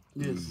right.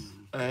 Yes.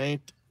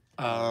 Alright.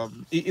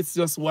 It's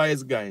just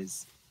wise,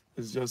 guys.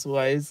 It's just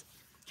wise.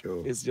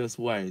 It's just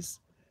wise.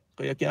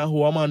 Cause you can't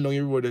hold a man down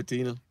your road,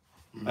 you know.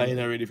 I ain't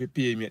ready for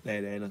pay me at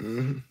night, you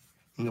know.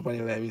 Up on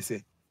the line, me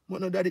say, but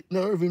no, daddy,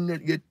 no, even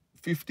not get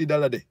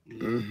 $50 there.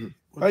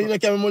 Why you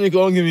not have money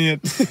come give me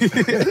it?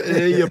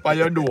 You pay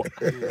your door.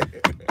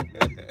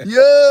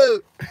 Yo!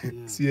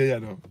 See you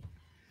now.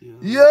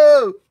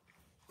 Yo!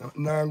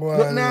 Nah, go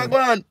on. Nah, go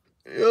on.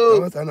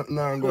 Yo!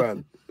 Nah, go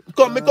on.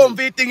 Come, me come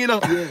for eating, you know.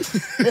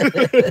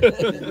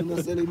 You're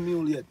not selling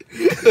mule yet.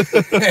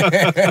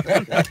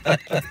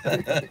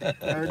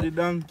 The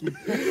donkey.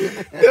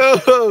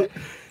 Yo!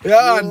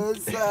 Yeah, man.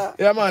 Yes,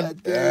 Yeah,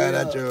 man. Yeah,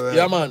 that's true.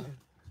 Yeah, man.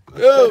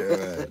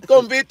 Yo!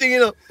 Come for eating, you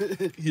know.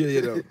 Yeah,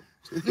 you know.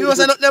 You know,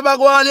 say not never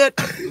go on yet.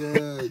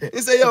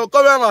 He say, yo,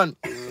 come here, man.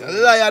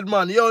 Liar,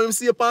 man. Yo, him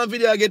see you on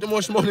video, I get too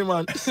much money,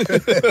 man.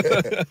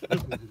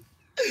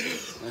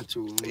 That's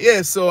true.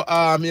 Yeah, so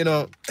you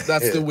know,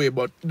 that's the way.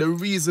 But the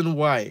reason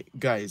why,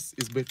 guys,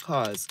 is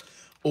because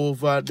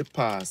over the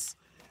past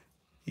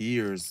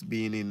years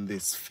being in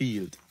this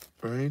field,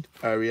 right,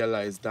 I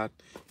realized that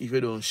if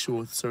you don't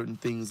show certain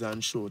things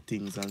and show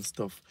things and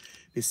stuff,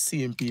 the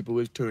same people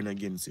will turn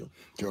against you.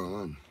 Sure,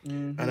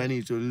 man. And I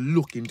need to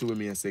look into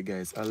me and say,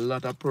 guys, a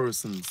lot of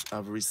persons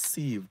have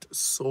received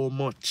so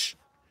much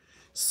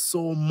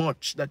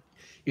that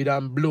it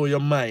don't blow your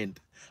mind.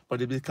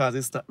 But it's because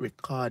it's not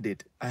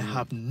recorded. I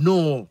have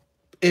no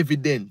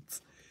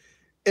evidence.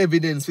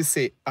 Evidence to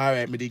say, all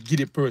right, me they give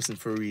the person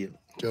for real.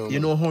 Sure, You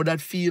man. know how that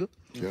feel?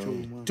 Sure.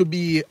 To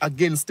be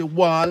against the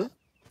wall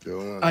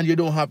Sure, man. and you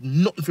don't have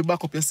nothing to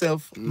back up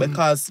yourself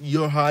because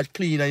your heart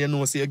clean and you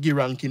know say you give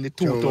ranking the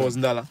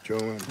 $2,000. Sure,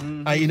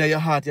 man. And in your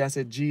heart you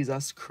say,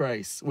 Jesus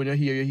Christ. When you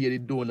hear the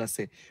donor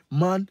say,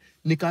 man,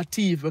 nick a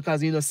thief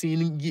because you know see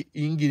him give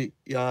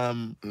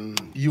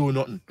you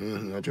nothing.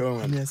 Sure,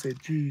 And man. I said,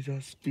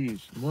 Jesus,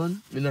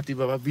 man. Me not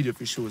even have a video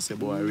for show say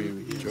boy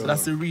really. So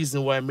that's the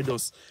reason why me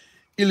just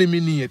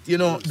eliminate, you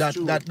know,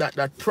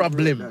 that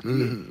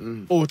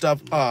problem out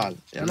of all.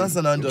 You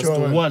understand? And just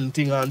do one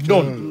thing and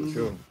done.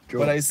 Sure.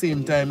 But at the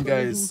same time,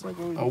 guys,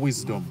 a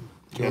wisdom.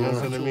 You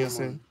understand what I'm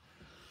saying?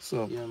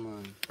 So, Yeah,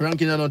 man.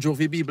 ranking and not joke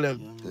for people. Yeah,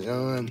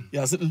 man.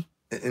 Yeah, sitting.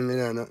 I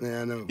know nothing,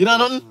 I know. You know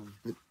nothing?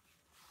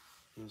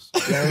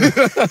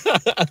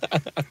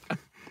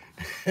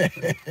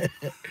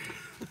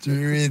 To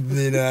read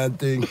that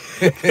thing.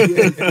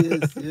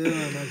 Yes, yeah,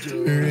 man.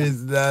 To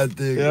read that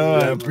thing. Yeah.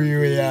 That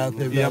pre-way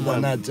thing. Yeah, That's a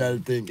man. natural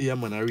thing. Yeah,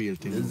 man, a real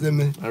thing. You Man. see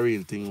me? A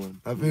real thing, man.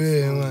 I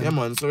feel man. Yeah,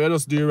 man. So you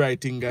just do the right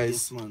thing,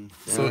 guys. Yes, man.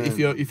 So if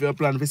you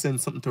plan to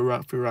send something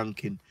to for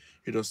ranking,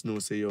 you just know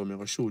say yo, I'm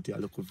gonna shoot you a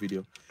local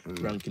video.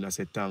 Ranking I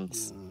say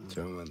thanks.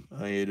 Sure, man.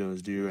 And you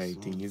just do the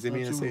right thing. You see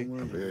me I say?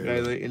 Yeah.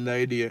 Guys, in the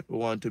idea, we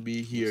want to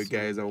be here,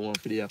 guys, and we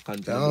want to be a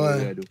content Yeah, what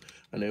man. we do.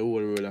 And the whole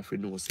world have to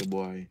know say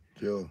boy,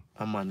 Sure.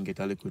 a man get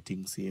a little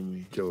thing same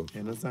way. Sure. You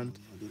understand?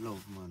 The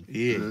love, man.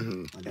 Yeah.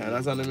 You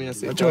understand what I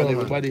say? Yeah, Because sure, man.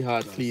 everybody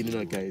heart clean, you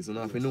know, guys. You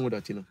know, have to know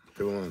that, you know.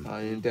 Sure, man.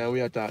 And in time we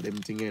are taught them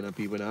things, you know,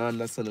 people don't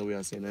understand what we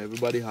are saying.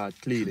 Everybody heart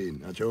clean.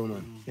 Clean. Sure,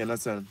 man. You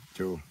understand?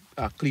 Sure.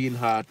 A clean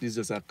heart is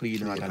just a clean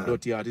heart. A heart.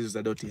 dirty heart is just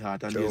a dirty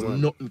heart. And Sure, there's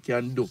man. nothing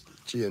can do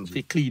Change to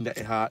it. clean that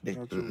heart there.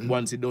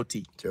 Once it's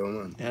dirty. Sure,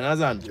 man. You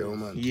understand? Sure,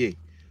 man. Yeah.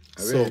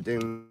 I So, really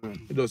think, man.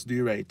 you just do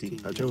the right thing.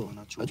 Sure,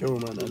 man.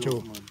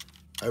 Sure.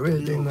 I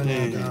really think, man.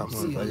 Yeah. Yeah,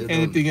 man.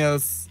 Anything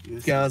else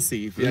you can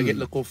see. If you get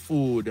little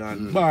food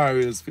and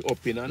barrels for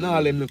up in and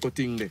all them little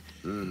things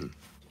there.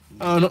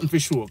 Nothing for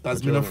sure,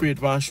 because I'm not afraid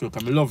for show,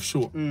 because I love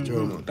show.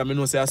 Sure, man. Because I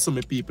know say so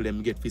many people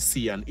them get to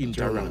see and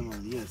interact.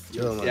 Yes.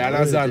 Sure, man. Yeah, I really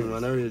understand? think,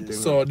 man. I really think,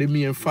 So the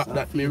main fact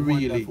that me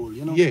really, wonderful,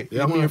 you know? yeah,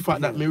 Yeah, the main man.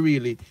 fact that me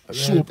really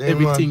show up think,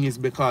 everything is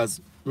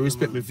because we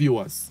respect my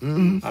viewers.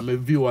 And my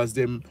viewers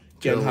them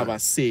can Sure, have man. a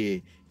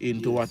say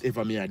into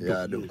whatever me I do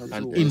Yeah, I do.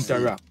 and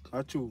interact.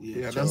 True.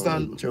 You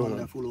understand? Sure,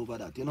 wonderful over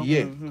that, you know?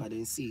 Yeah. Because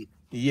they see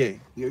Yeah,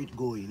 where it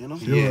going, you know?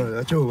 Sure, Yeah.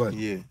 man. Sure, man.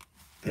 yeah.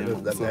 Yeah,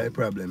 man. That's So, my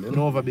problem, you know?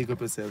 no over big up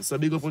yourself. So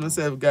big up on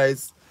yourself,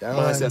 guys. Yeah,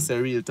 Man, man. just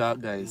a real talk,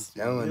 guys.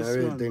 Yeah, man. I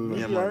really think,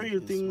 Yeah, man. man. A real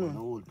thing, Man, man.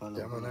 old pal.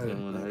 Yeah, man. I Yeah,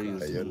 man, a really real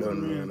think. thing. You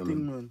done, Real man.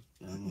 thing, man.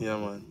 Yeah,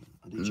 man.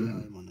 I did try,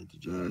 man. I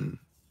did try.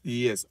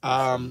 Yes.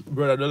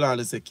 Brother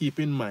Dolani said, keep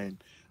in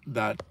mind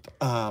that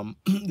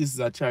this is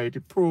a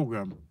charity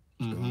program.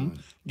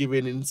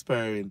 Giving,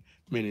 inspiring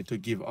many to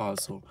give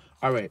also.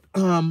 All right.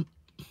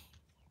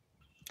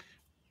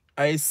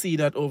 I see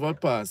that over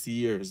past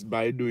years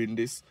by doing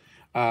this,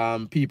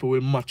 people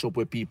will match up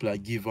with people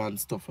that give and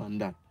stuff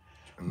and that.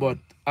 But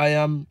I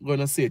am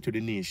gonna say to the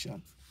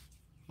nation,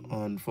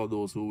 and for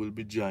those who will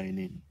be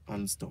joining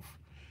and stuff,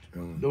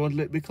 don't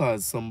let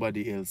because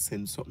somebody else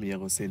send something, you're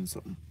gonna send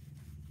something.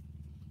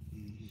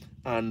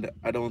 And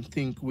I don't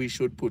think we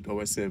should put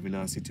ourselves in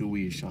a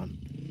situation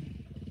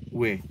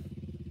where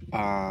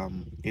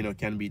you know,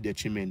 can be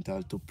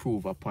detrimental to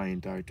prove a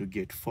point or to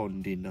get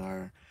funding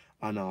or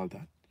and all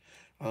that.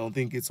 I don't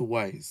think it's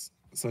wise.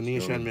 So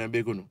nation, me I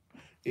beg you know,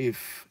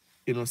 if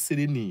you know see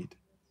the need,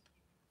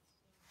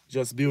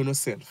 just be on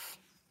yourself.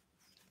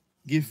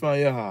 Give from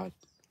your heart.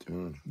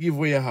 Sure. Give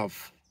what you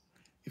have.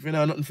 If you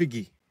know nothing for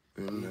give,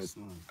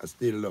 I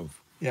still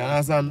love. you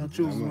understand?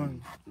 True,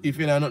 man. If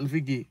you know nothing for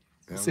give,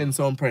 send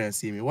some prayer,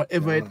 see me.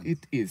 Whatever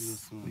it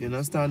is, you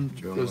understand?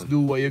 Sure, just man. do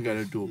what you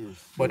gotta do.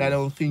 But I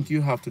don't think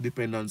you have to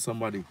depend on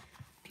somebody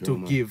to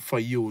man. give for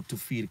you to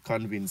feel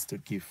convinced to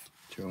give.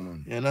 Sure,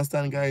 man. You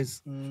understand,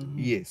 guys?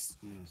 Yes.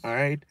 All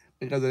right?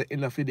 Because at the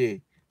end of the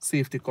day,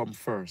 safety comes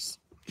first.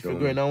 If Sure,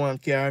 you're going to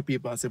want to carry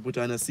people, I say put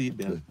on a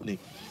seatbelt, Nick.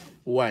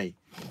 Why?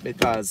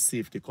 Because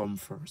safety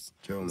comes first.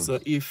 Sure, man. So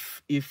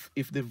if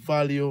the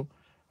value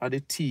of the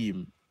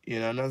team, you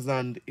know,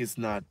 understand, is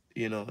not,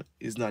 you know,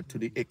 is not to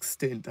the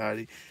extent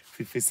or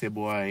if you say,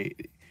 boy,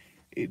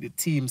 the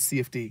team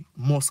safety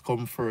must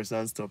come first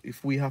and stuff.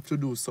 If we have to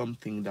do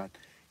something that,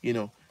 you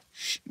know,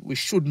 we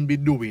shouldn't be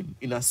doing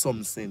in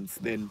some sense,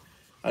 then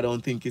I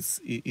don't think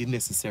it's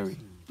necessary.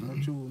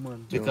 True,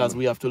 man. Because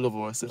we have to love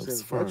ourselves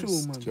True,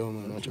 first. man. Sure,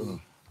 man. Sure.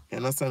 You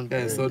understand,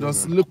 guys? So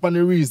just look on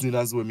the reasoning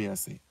as well, me I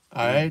say.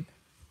 Alright?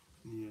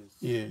 Yes.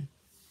 Yeah.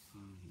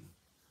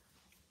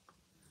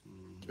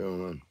 Yo,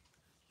 man.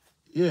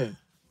 Yeah.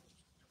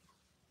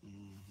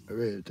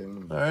 Real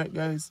thing, man. Alright,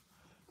 guys.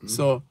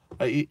 So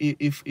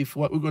if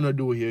what we're gonna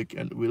do here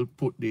we'll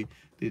put the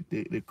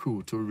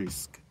crew to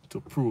risk to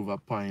prove a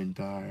point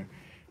or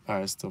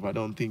stuff. I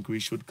don't think we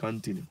should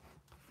continue.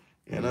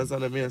 You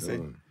understand what I mean? I say,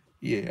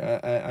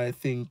 yeah, I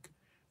think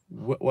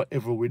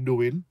whatever we're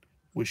doing,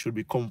 we should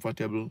be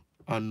comfortable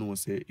and know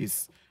say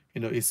it's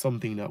it's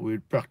something that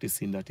we're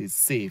practicing that is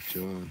safe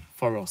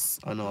for us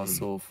and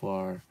also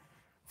for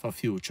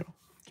future.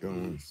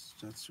 Yes,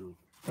 that's true.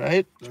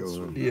 Right? That's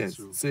true. Yes. That's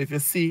true. So if you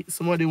see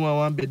somebody want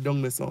one bed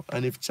down there, so,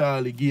 and if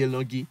Charlie Gale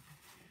no give,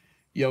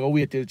 you gotta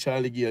wait till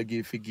Charlie Gale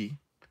give for give.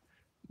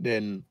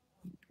 Then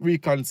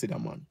reconsider,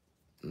 man.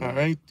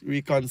 Alright?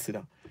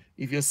 Reconsider.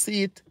 If you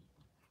see it,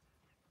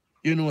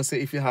 you know, say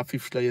if you have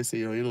 $50, you say,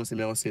 you know, say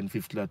me I was send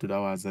 $50 to the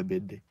hours a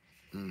bed there.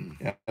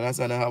 Yeah, and that's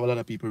when I have a lot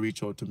of people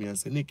reach out to me and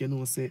say, Nick, you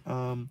know, say,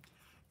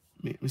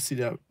 me see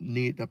that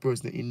need the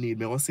person in need,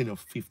 me I was send you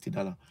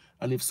 $50.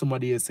 And if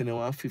somebody else send you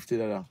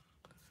 $50,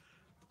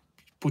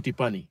 put it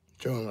on it.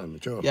 Sure, man.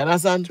 Sure. You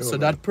understand? Sure, so man.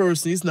 that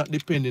person is not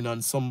depending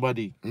on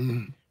somebody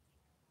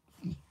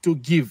to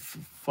give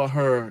for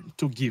her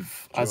to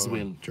give as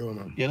well. Sure,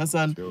 man. You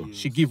understand? Sure.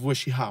 She give what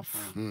she have.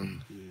 Yes.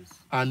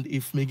 And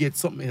if me get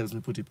something else, me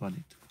put it on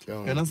it. Sure,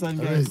 You man. understand,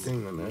 A real guys?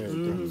 thing, man. A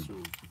real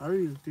thing. A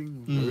real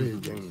thing, man. A real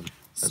thing, man.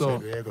 That's So,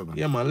 what we go, man.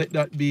 yeah, man, let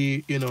that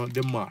be,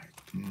 the mark,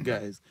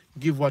 guys.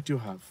 Give what you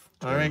have.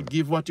 All right?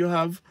 Give what you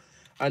have.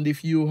 And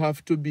if you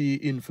have to be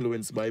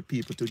influenced by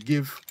people to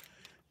give,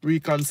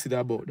 reconsider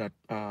about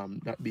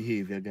that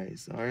behavior,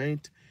 guys. All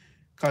right?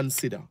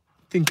 Consider.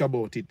 Think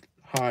about it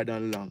hard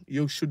and long.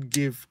 You should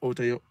give out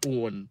of your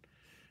own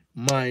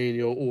mind,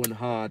 your own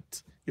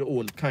heart, your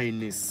own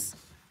kindness,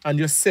 and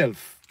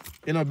yourself.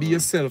 Be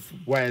yourself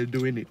while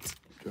doing it.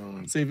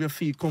 So if you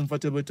feel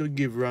comfortable to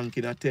give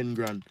ranking at 10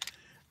 grand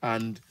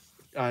and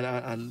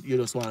you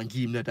just want to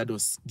give him that, I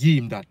just give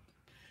him that.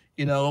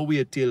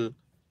 Wait till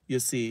you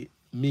say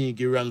me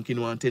give ranking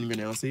 10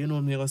 grand, I'll say,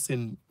 me I'll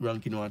send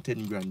ranking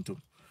 10 grand too.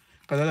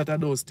 Because a lot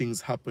of those things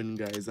happen,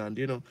 guys, and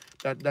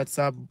I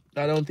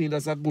don't think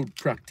that's a good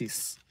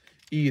practice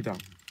either.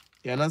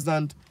 You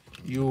understand?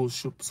 You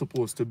should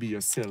supposed to be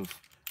yourself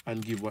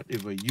and give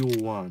whatever you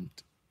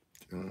want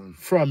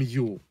from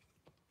you.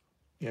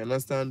 You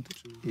understand?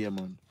 Yeah,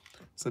 man.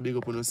 So big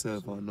up on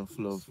yourself and enough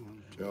love.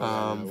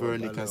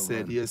 Veronica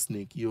said, yes,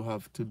 Nick, you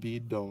have to be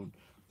down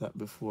that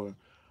before.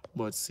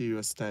 But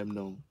serious time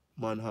now.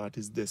 Man heart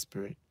is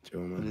desperate.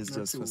 And it's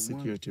just for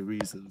security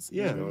reasons.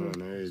 Yeah.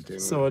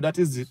 So that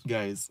is it,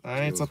 guys.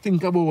 Alright. So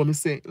think about what I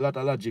say, a lot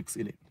of logics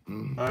in it.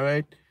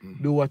 Alright?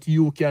 Do what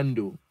you can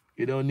do.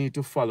 You don't need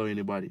to follow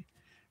anybody.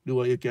 Do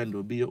what you can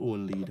do. Be your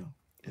own leader.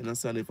 You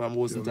understand? If I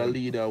wasn't a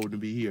leader, I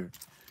wouldn't be here.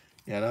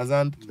 You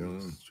understand?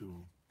 That's true.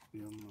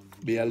 Yeah, man.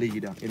 Be a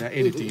leader in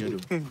anything you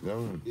do.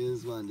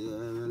 Yes, man. You're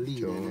a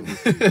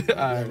leader.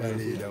 I'm a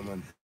leader,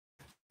 man.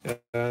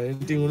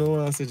 Anything you don't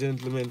want to say,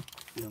 gentlemen?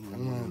 Yeah,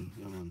 man.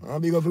 Yeah, man. I'm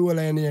big up the whole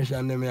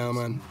nation, them here,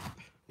 man.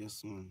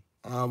 Yes, man.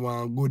 I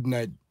want good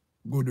night,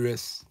 good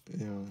rest.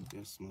 Yeah, man.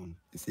 Yes, man.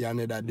 See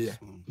another day. Yes,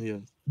 man. Yeah.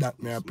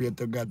 That may I pray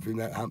to God for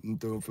that happen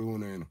to you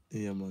know.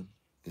 Yeah, man.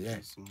 Yeah.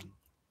 Yes, man.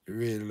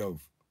 Real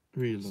love.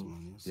 Real Yes, love.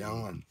 man. Yes, Yeah,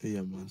 man.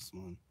 Yeah, man. Yes,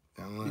 man.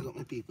 Yeah, Big man. up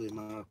my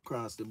people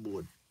across the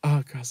board.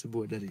 Across the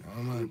board, daddy.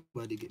 Yeah, man.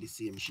 Everybody get the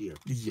same share.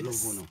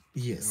 Yes. Love one.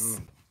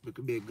 Yes. We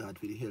could beg God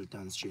for the health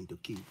and strength to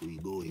keep we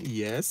going.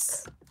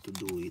 Yes. To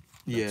do it.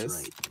 That's Yes.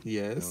 right.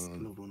 Yes.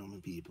 Love one of my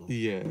people.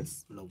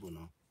 Yes. Love one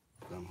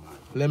from heart.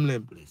 Lem.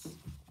 Bless.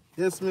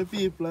 Yes, my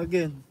people,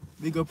 again.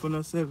 Big up on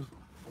yourself.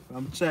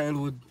 From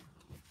childhood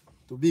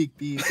to big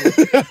people.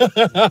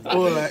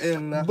 All I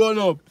am. Burn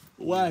up.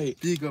 Why?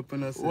 Big up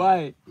on yourself.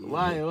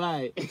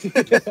 Why?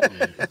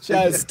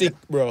 Child stick,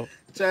 bro.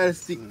 Child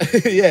stick.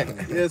 Yeah.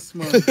 Yes,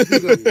 man.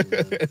 Big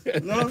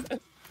up. No?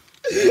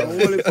 Yeah,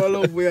 only for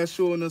love we are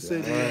showing us.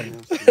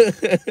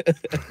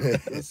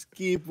 Just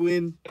keep we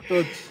in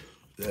touch.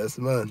 Yes,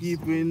 man.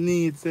 Keep we in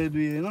need, said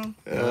we, Love,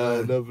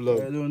 I love.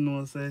 don't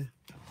know, say.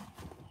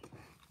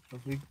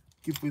 If we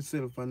keep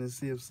yourself on the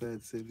safe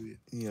side, said we.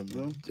 Yeah,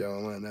 man. Yeah,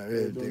 man. A I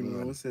real don't thing, know,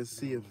 we man. say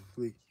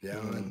safely.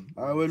 Yeah, man.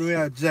 Or when we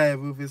are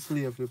drive, we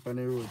drive on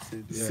the road,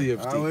 said we.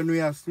 Safety. Or when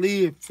we are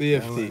sleep, we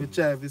Safety.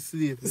 drive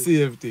safely.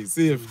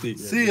 Safety.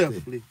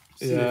 Safely.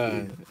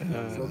 Yeah.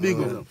 So big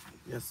up.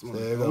 Yes, man.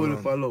 There you I go, will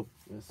man. follow.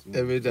 Yes, man.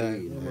 Every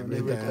time. Yeah, man, Every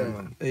every time, time.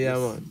 man. Yeah,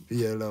 man.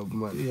 Fear love,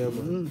 man. Yeah,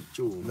 man.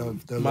 True.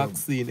 Love to love.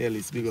 Maxine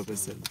Ellis, big up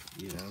yourself.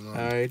 Yeah. Yeah, man.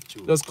 Alright.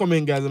 Just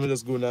comment, guys. Let me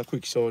just go on a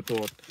quick shout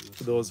out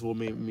to those who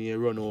may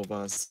run over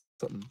and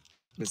something.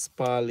 Miss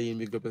Pauline,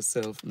 big up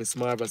yourself. Miss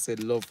Marva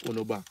said, love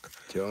Uno back.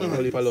 Sure,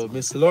 Holy man. follow.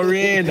 Miss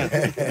Lorraine.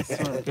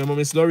 Remember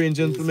Miss Lorraine,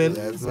 gentlemen?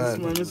 Yes, Yes,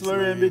 man. man. Miss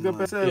Lauren, big up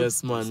yourself.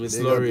 Yes, man. Miss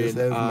Big up Lorraine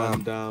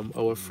yourself, and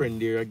our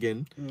friend here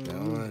again. Yeah,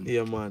 man.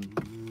 Yeah, man.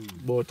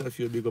 Both of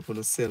you big up on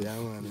yourself. Yeah,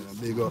 man.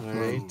 Big up,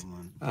 man.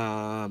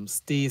 Alright.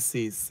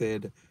 Stacy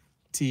said,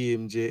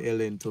 Team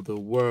JLN to the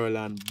world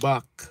and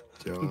back.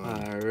 Sure.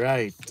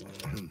 Alright.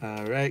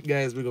 Alright,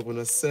 guys, big up on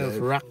yourself.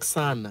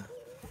 Roxanne.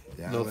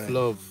 Yeah, Enough man.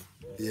 love.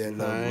 Yeah,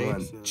 love,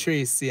 Alright. man.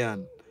 Tracy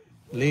and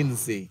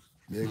Lindsay.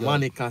 Big up.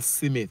 Monica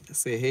Smith.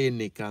 Say hey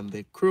Nick and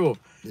the crew.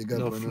 Big up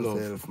Enough on love.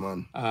 yourself,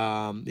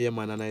 man. Yeah,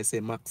 man, and I say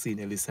Maxine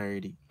Ellis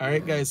already.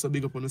 Alright, guys, so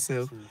big up on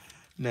yourself.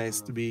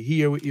 Nice to be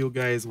here with you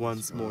guys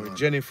once more.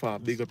 Jennifer,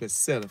 big up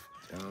yourself.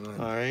 Yeah, man.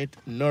 Alright.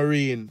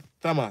 Noreen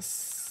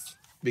Thomas,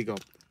 big up.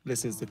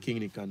 Blessings to King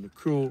Nick and the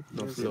crew.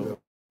 Enough love.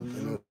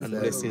 And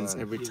blessings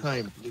every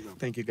time.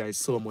 Thank you guys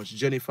so much.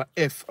 Jennifer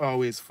F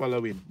always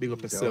following. Big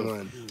up yourself.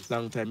 man.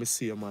 Long time I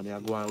see you, man. You're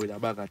going with a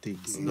bag of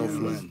things. Enough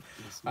man.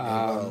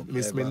 love.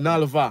 Miss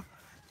Minalva.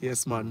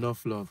 Yes, man.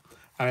 Enough love.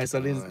 Alright, so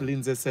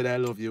Lindsay said I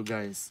love you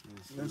guys.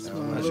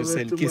 And she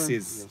sent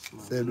kisses.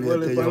 Said we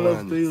to you,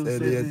 man.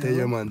 Said we to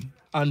you, man.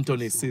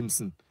 Anthony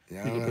Simpson.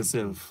 Yeah, Big up man.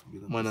 yourself.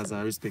 Manners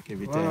and respect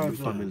every time. The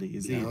family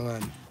is Yeah, here.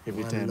 man.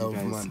 Every One time, love,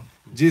 guys. man.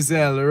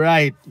 Giselle,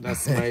 right?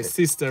 That's my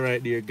sister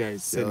right there,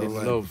 guys. Sending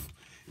man. love.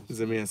 This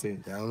is me I say.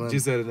 Yeah, man.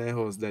 Giselle in the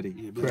house, daddy.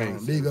 Man,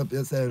 Crying. big up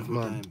yourself,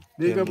 man.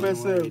 Big up man.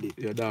 yourself. Your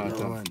Yeah,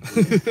 daughter. man.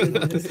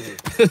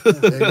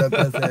 Big up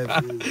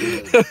yourself.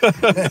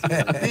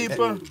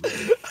 People,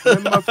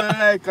 remember to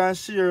like and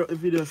share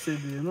if you just said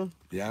you know.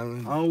 Yeah,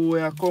 man. And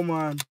where you come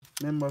on,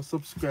 remember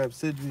subscribe,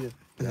 said we.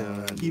 Yeah,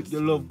 man. Keep the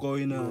love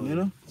going on, you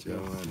know. Sure,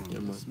 man. Yeah,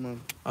 man. Yes,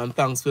 man. And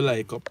thanks for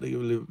like up the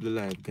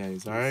live,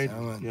 guys. Alright? Yeah,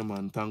 man. Yeah,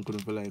 man. Thank you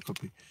for like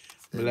up it.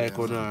 We Yeah, like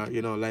on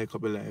you know, like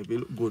up the live. It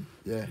look good.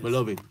 Yeah. I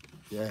love it.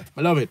 Yeah.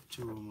 I love it.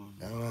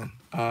 Yeah,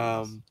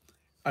 man.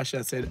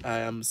 Asha said, I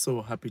am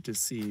so happy to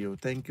see you.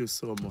 Thank you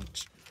so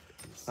much.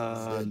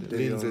 And Said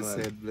to you, Lindsay man.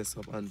 said, bless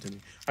up Anthony.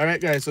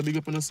 Alright, guys, so big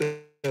up on yourself.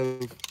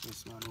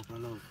 Yes, man.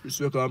 Open love.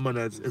 Respect our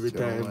manners every Sure,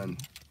 time. man.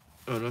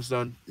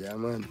 Understand? Yeah,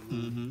 man.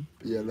 Mm-hmm.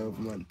 Yeah, love,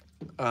 man.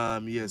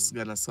 Yes,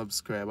 gonna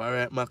subscribe.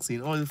 Alright,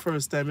 Maxine. Oh, the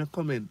first time you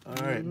comment.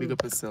 Alright, big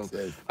up yourself.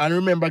 Yes. And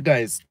remember,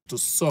 guys, to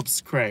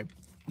subscribe.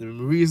 The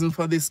reason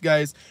for this,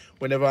 guys,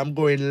 whenever I'm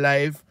going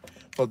live,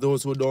 for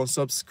those who don't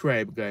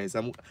subscribe, guys,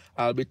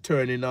 I'll be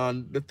turning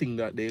on the thing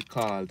that they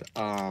called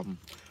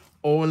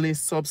only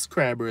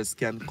subscribers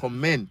can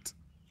comment.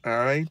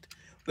 Alright?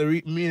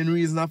 The main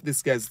reason of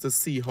this, guys, is to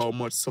see how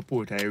much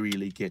support I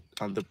really get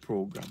on the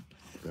program.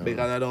 Yeah.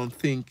 Because I don't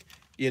think,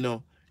 you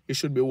know, you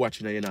should be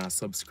watching and you not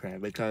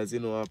subscribe, because you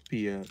know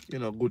appear, you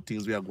know, good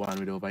things we are going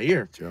with over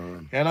here. Sure,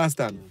 man. You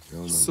understand? Sure,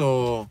 man.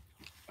 So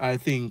I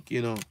think,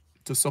 you know,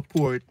 to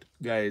support,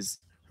 guys,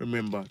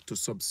 remember to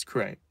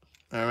subscribe.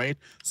 Alright?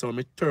 So when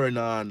we turn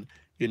on,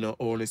 you know,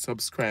 only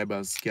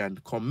subscribers can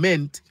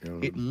comment,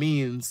 Sure. it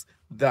means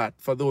that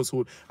for those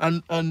who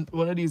and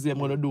one of these days I'm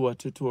gonna do a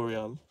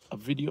tutorial, a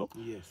video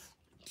Yes.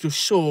 to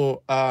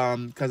show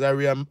because I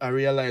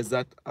realize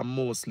that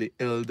mostly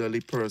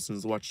elderly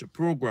persons watch the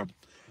program.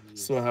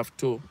 So I have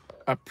to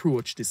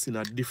approach this in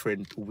a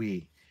different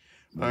way.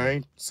 All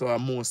right. So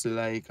I'm mostly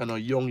like, you know,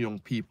 young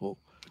people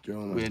Sure,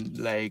 man. when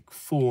like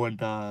phone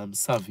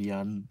savvy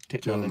and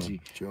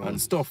technology Sure.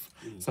 and stuff.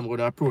 So I'm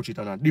gonna approach it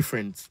on a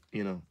different,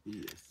 you know.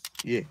 Yes.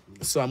 Yeah.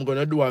 So I'm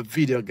gonna do a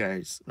video,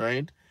 guys,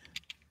 right?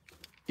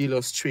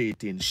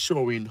 Illustrating,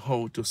 showing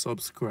how to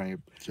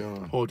subscribe,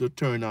 Sure. how to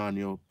turn on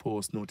your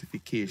post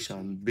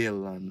notification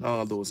bell and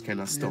all those kind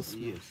of stuff.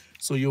 Yes.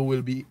 So you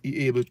will be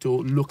able to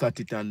look at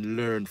it and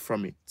learn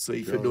from it. So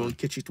if you Sure. don't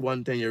catch it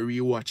one time, you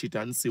rewatch it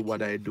and see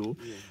what I do.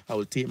 I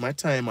will take my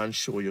time and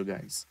show you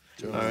guys.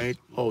 Sure. All right,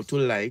 how to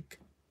like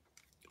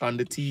on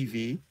the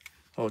TV,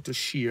 how to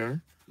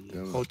share,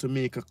 Sure. how to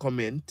make a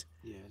comment,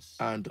 Yes.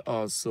 and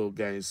also,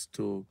 guys,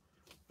 to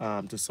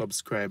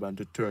subscribe and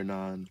to turn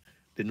on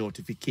the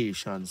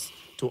notifications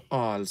to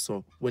all.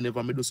 So whenever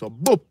I do so,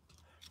 boop,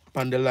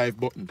 on the live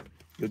button,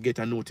 you get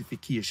a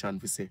notification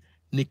to say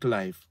Nick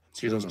Live.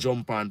 So you just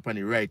jump on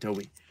it right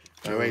away.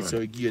 All right, so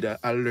you get that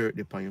alert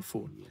on your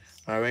phone.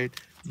 All right,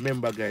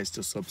 remember, guys,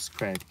 to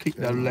subscribe. Click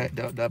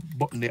that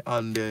button there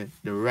on the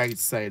right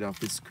side of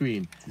the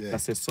screen that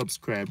says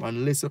subscribe.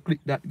 Unless you click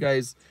that,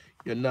 guys,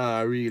 you're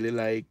not really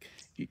like,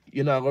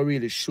 you're not gonna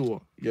really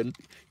show.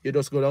 You're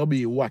just gonna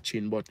be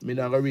watching, but me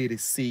not gonna really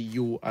see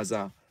you as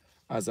a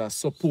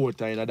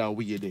supporter in that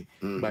way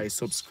there by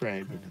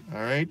subscribing. All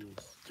right.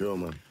 Sure,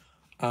 man.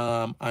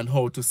 And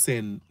how to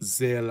send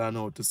Zelle and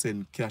how to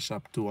send Cash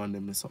App to and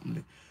them or something.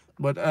 There.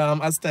 But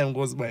as time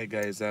goes by,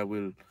 guys, I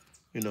will,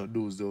 you know,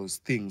 do those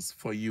things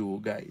for you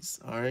guys.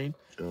 All right.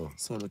 Sure.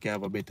 So we can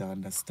have a better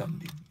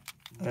understanding.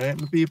 All right,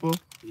 my people.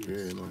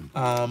 Yeah,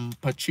 man.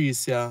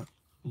 Patricia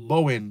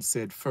Bowen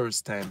said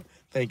first time.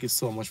 Thank you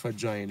so much for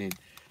joining.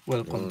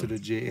 Welcome to the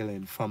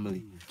JLN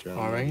family. Sure.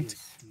 All right.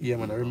 Yeah,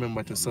 man.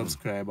 Remember to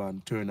subscribe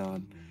and turn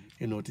on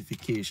your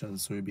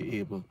notifications so you'll be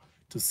able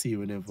to see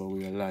whenever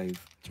we are live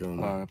Sure.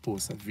 or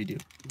post a video.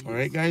 All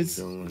right, guys.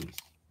 Sure, man.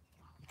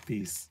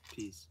 Peace.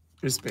 Peace.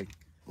 Respect.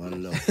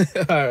 One love.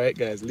 All right,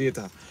 guys.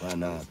 Later.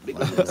 One heart.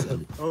 One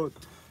love. Out.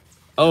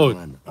 Out.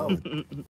 Man, out.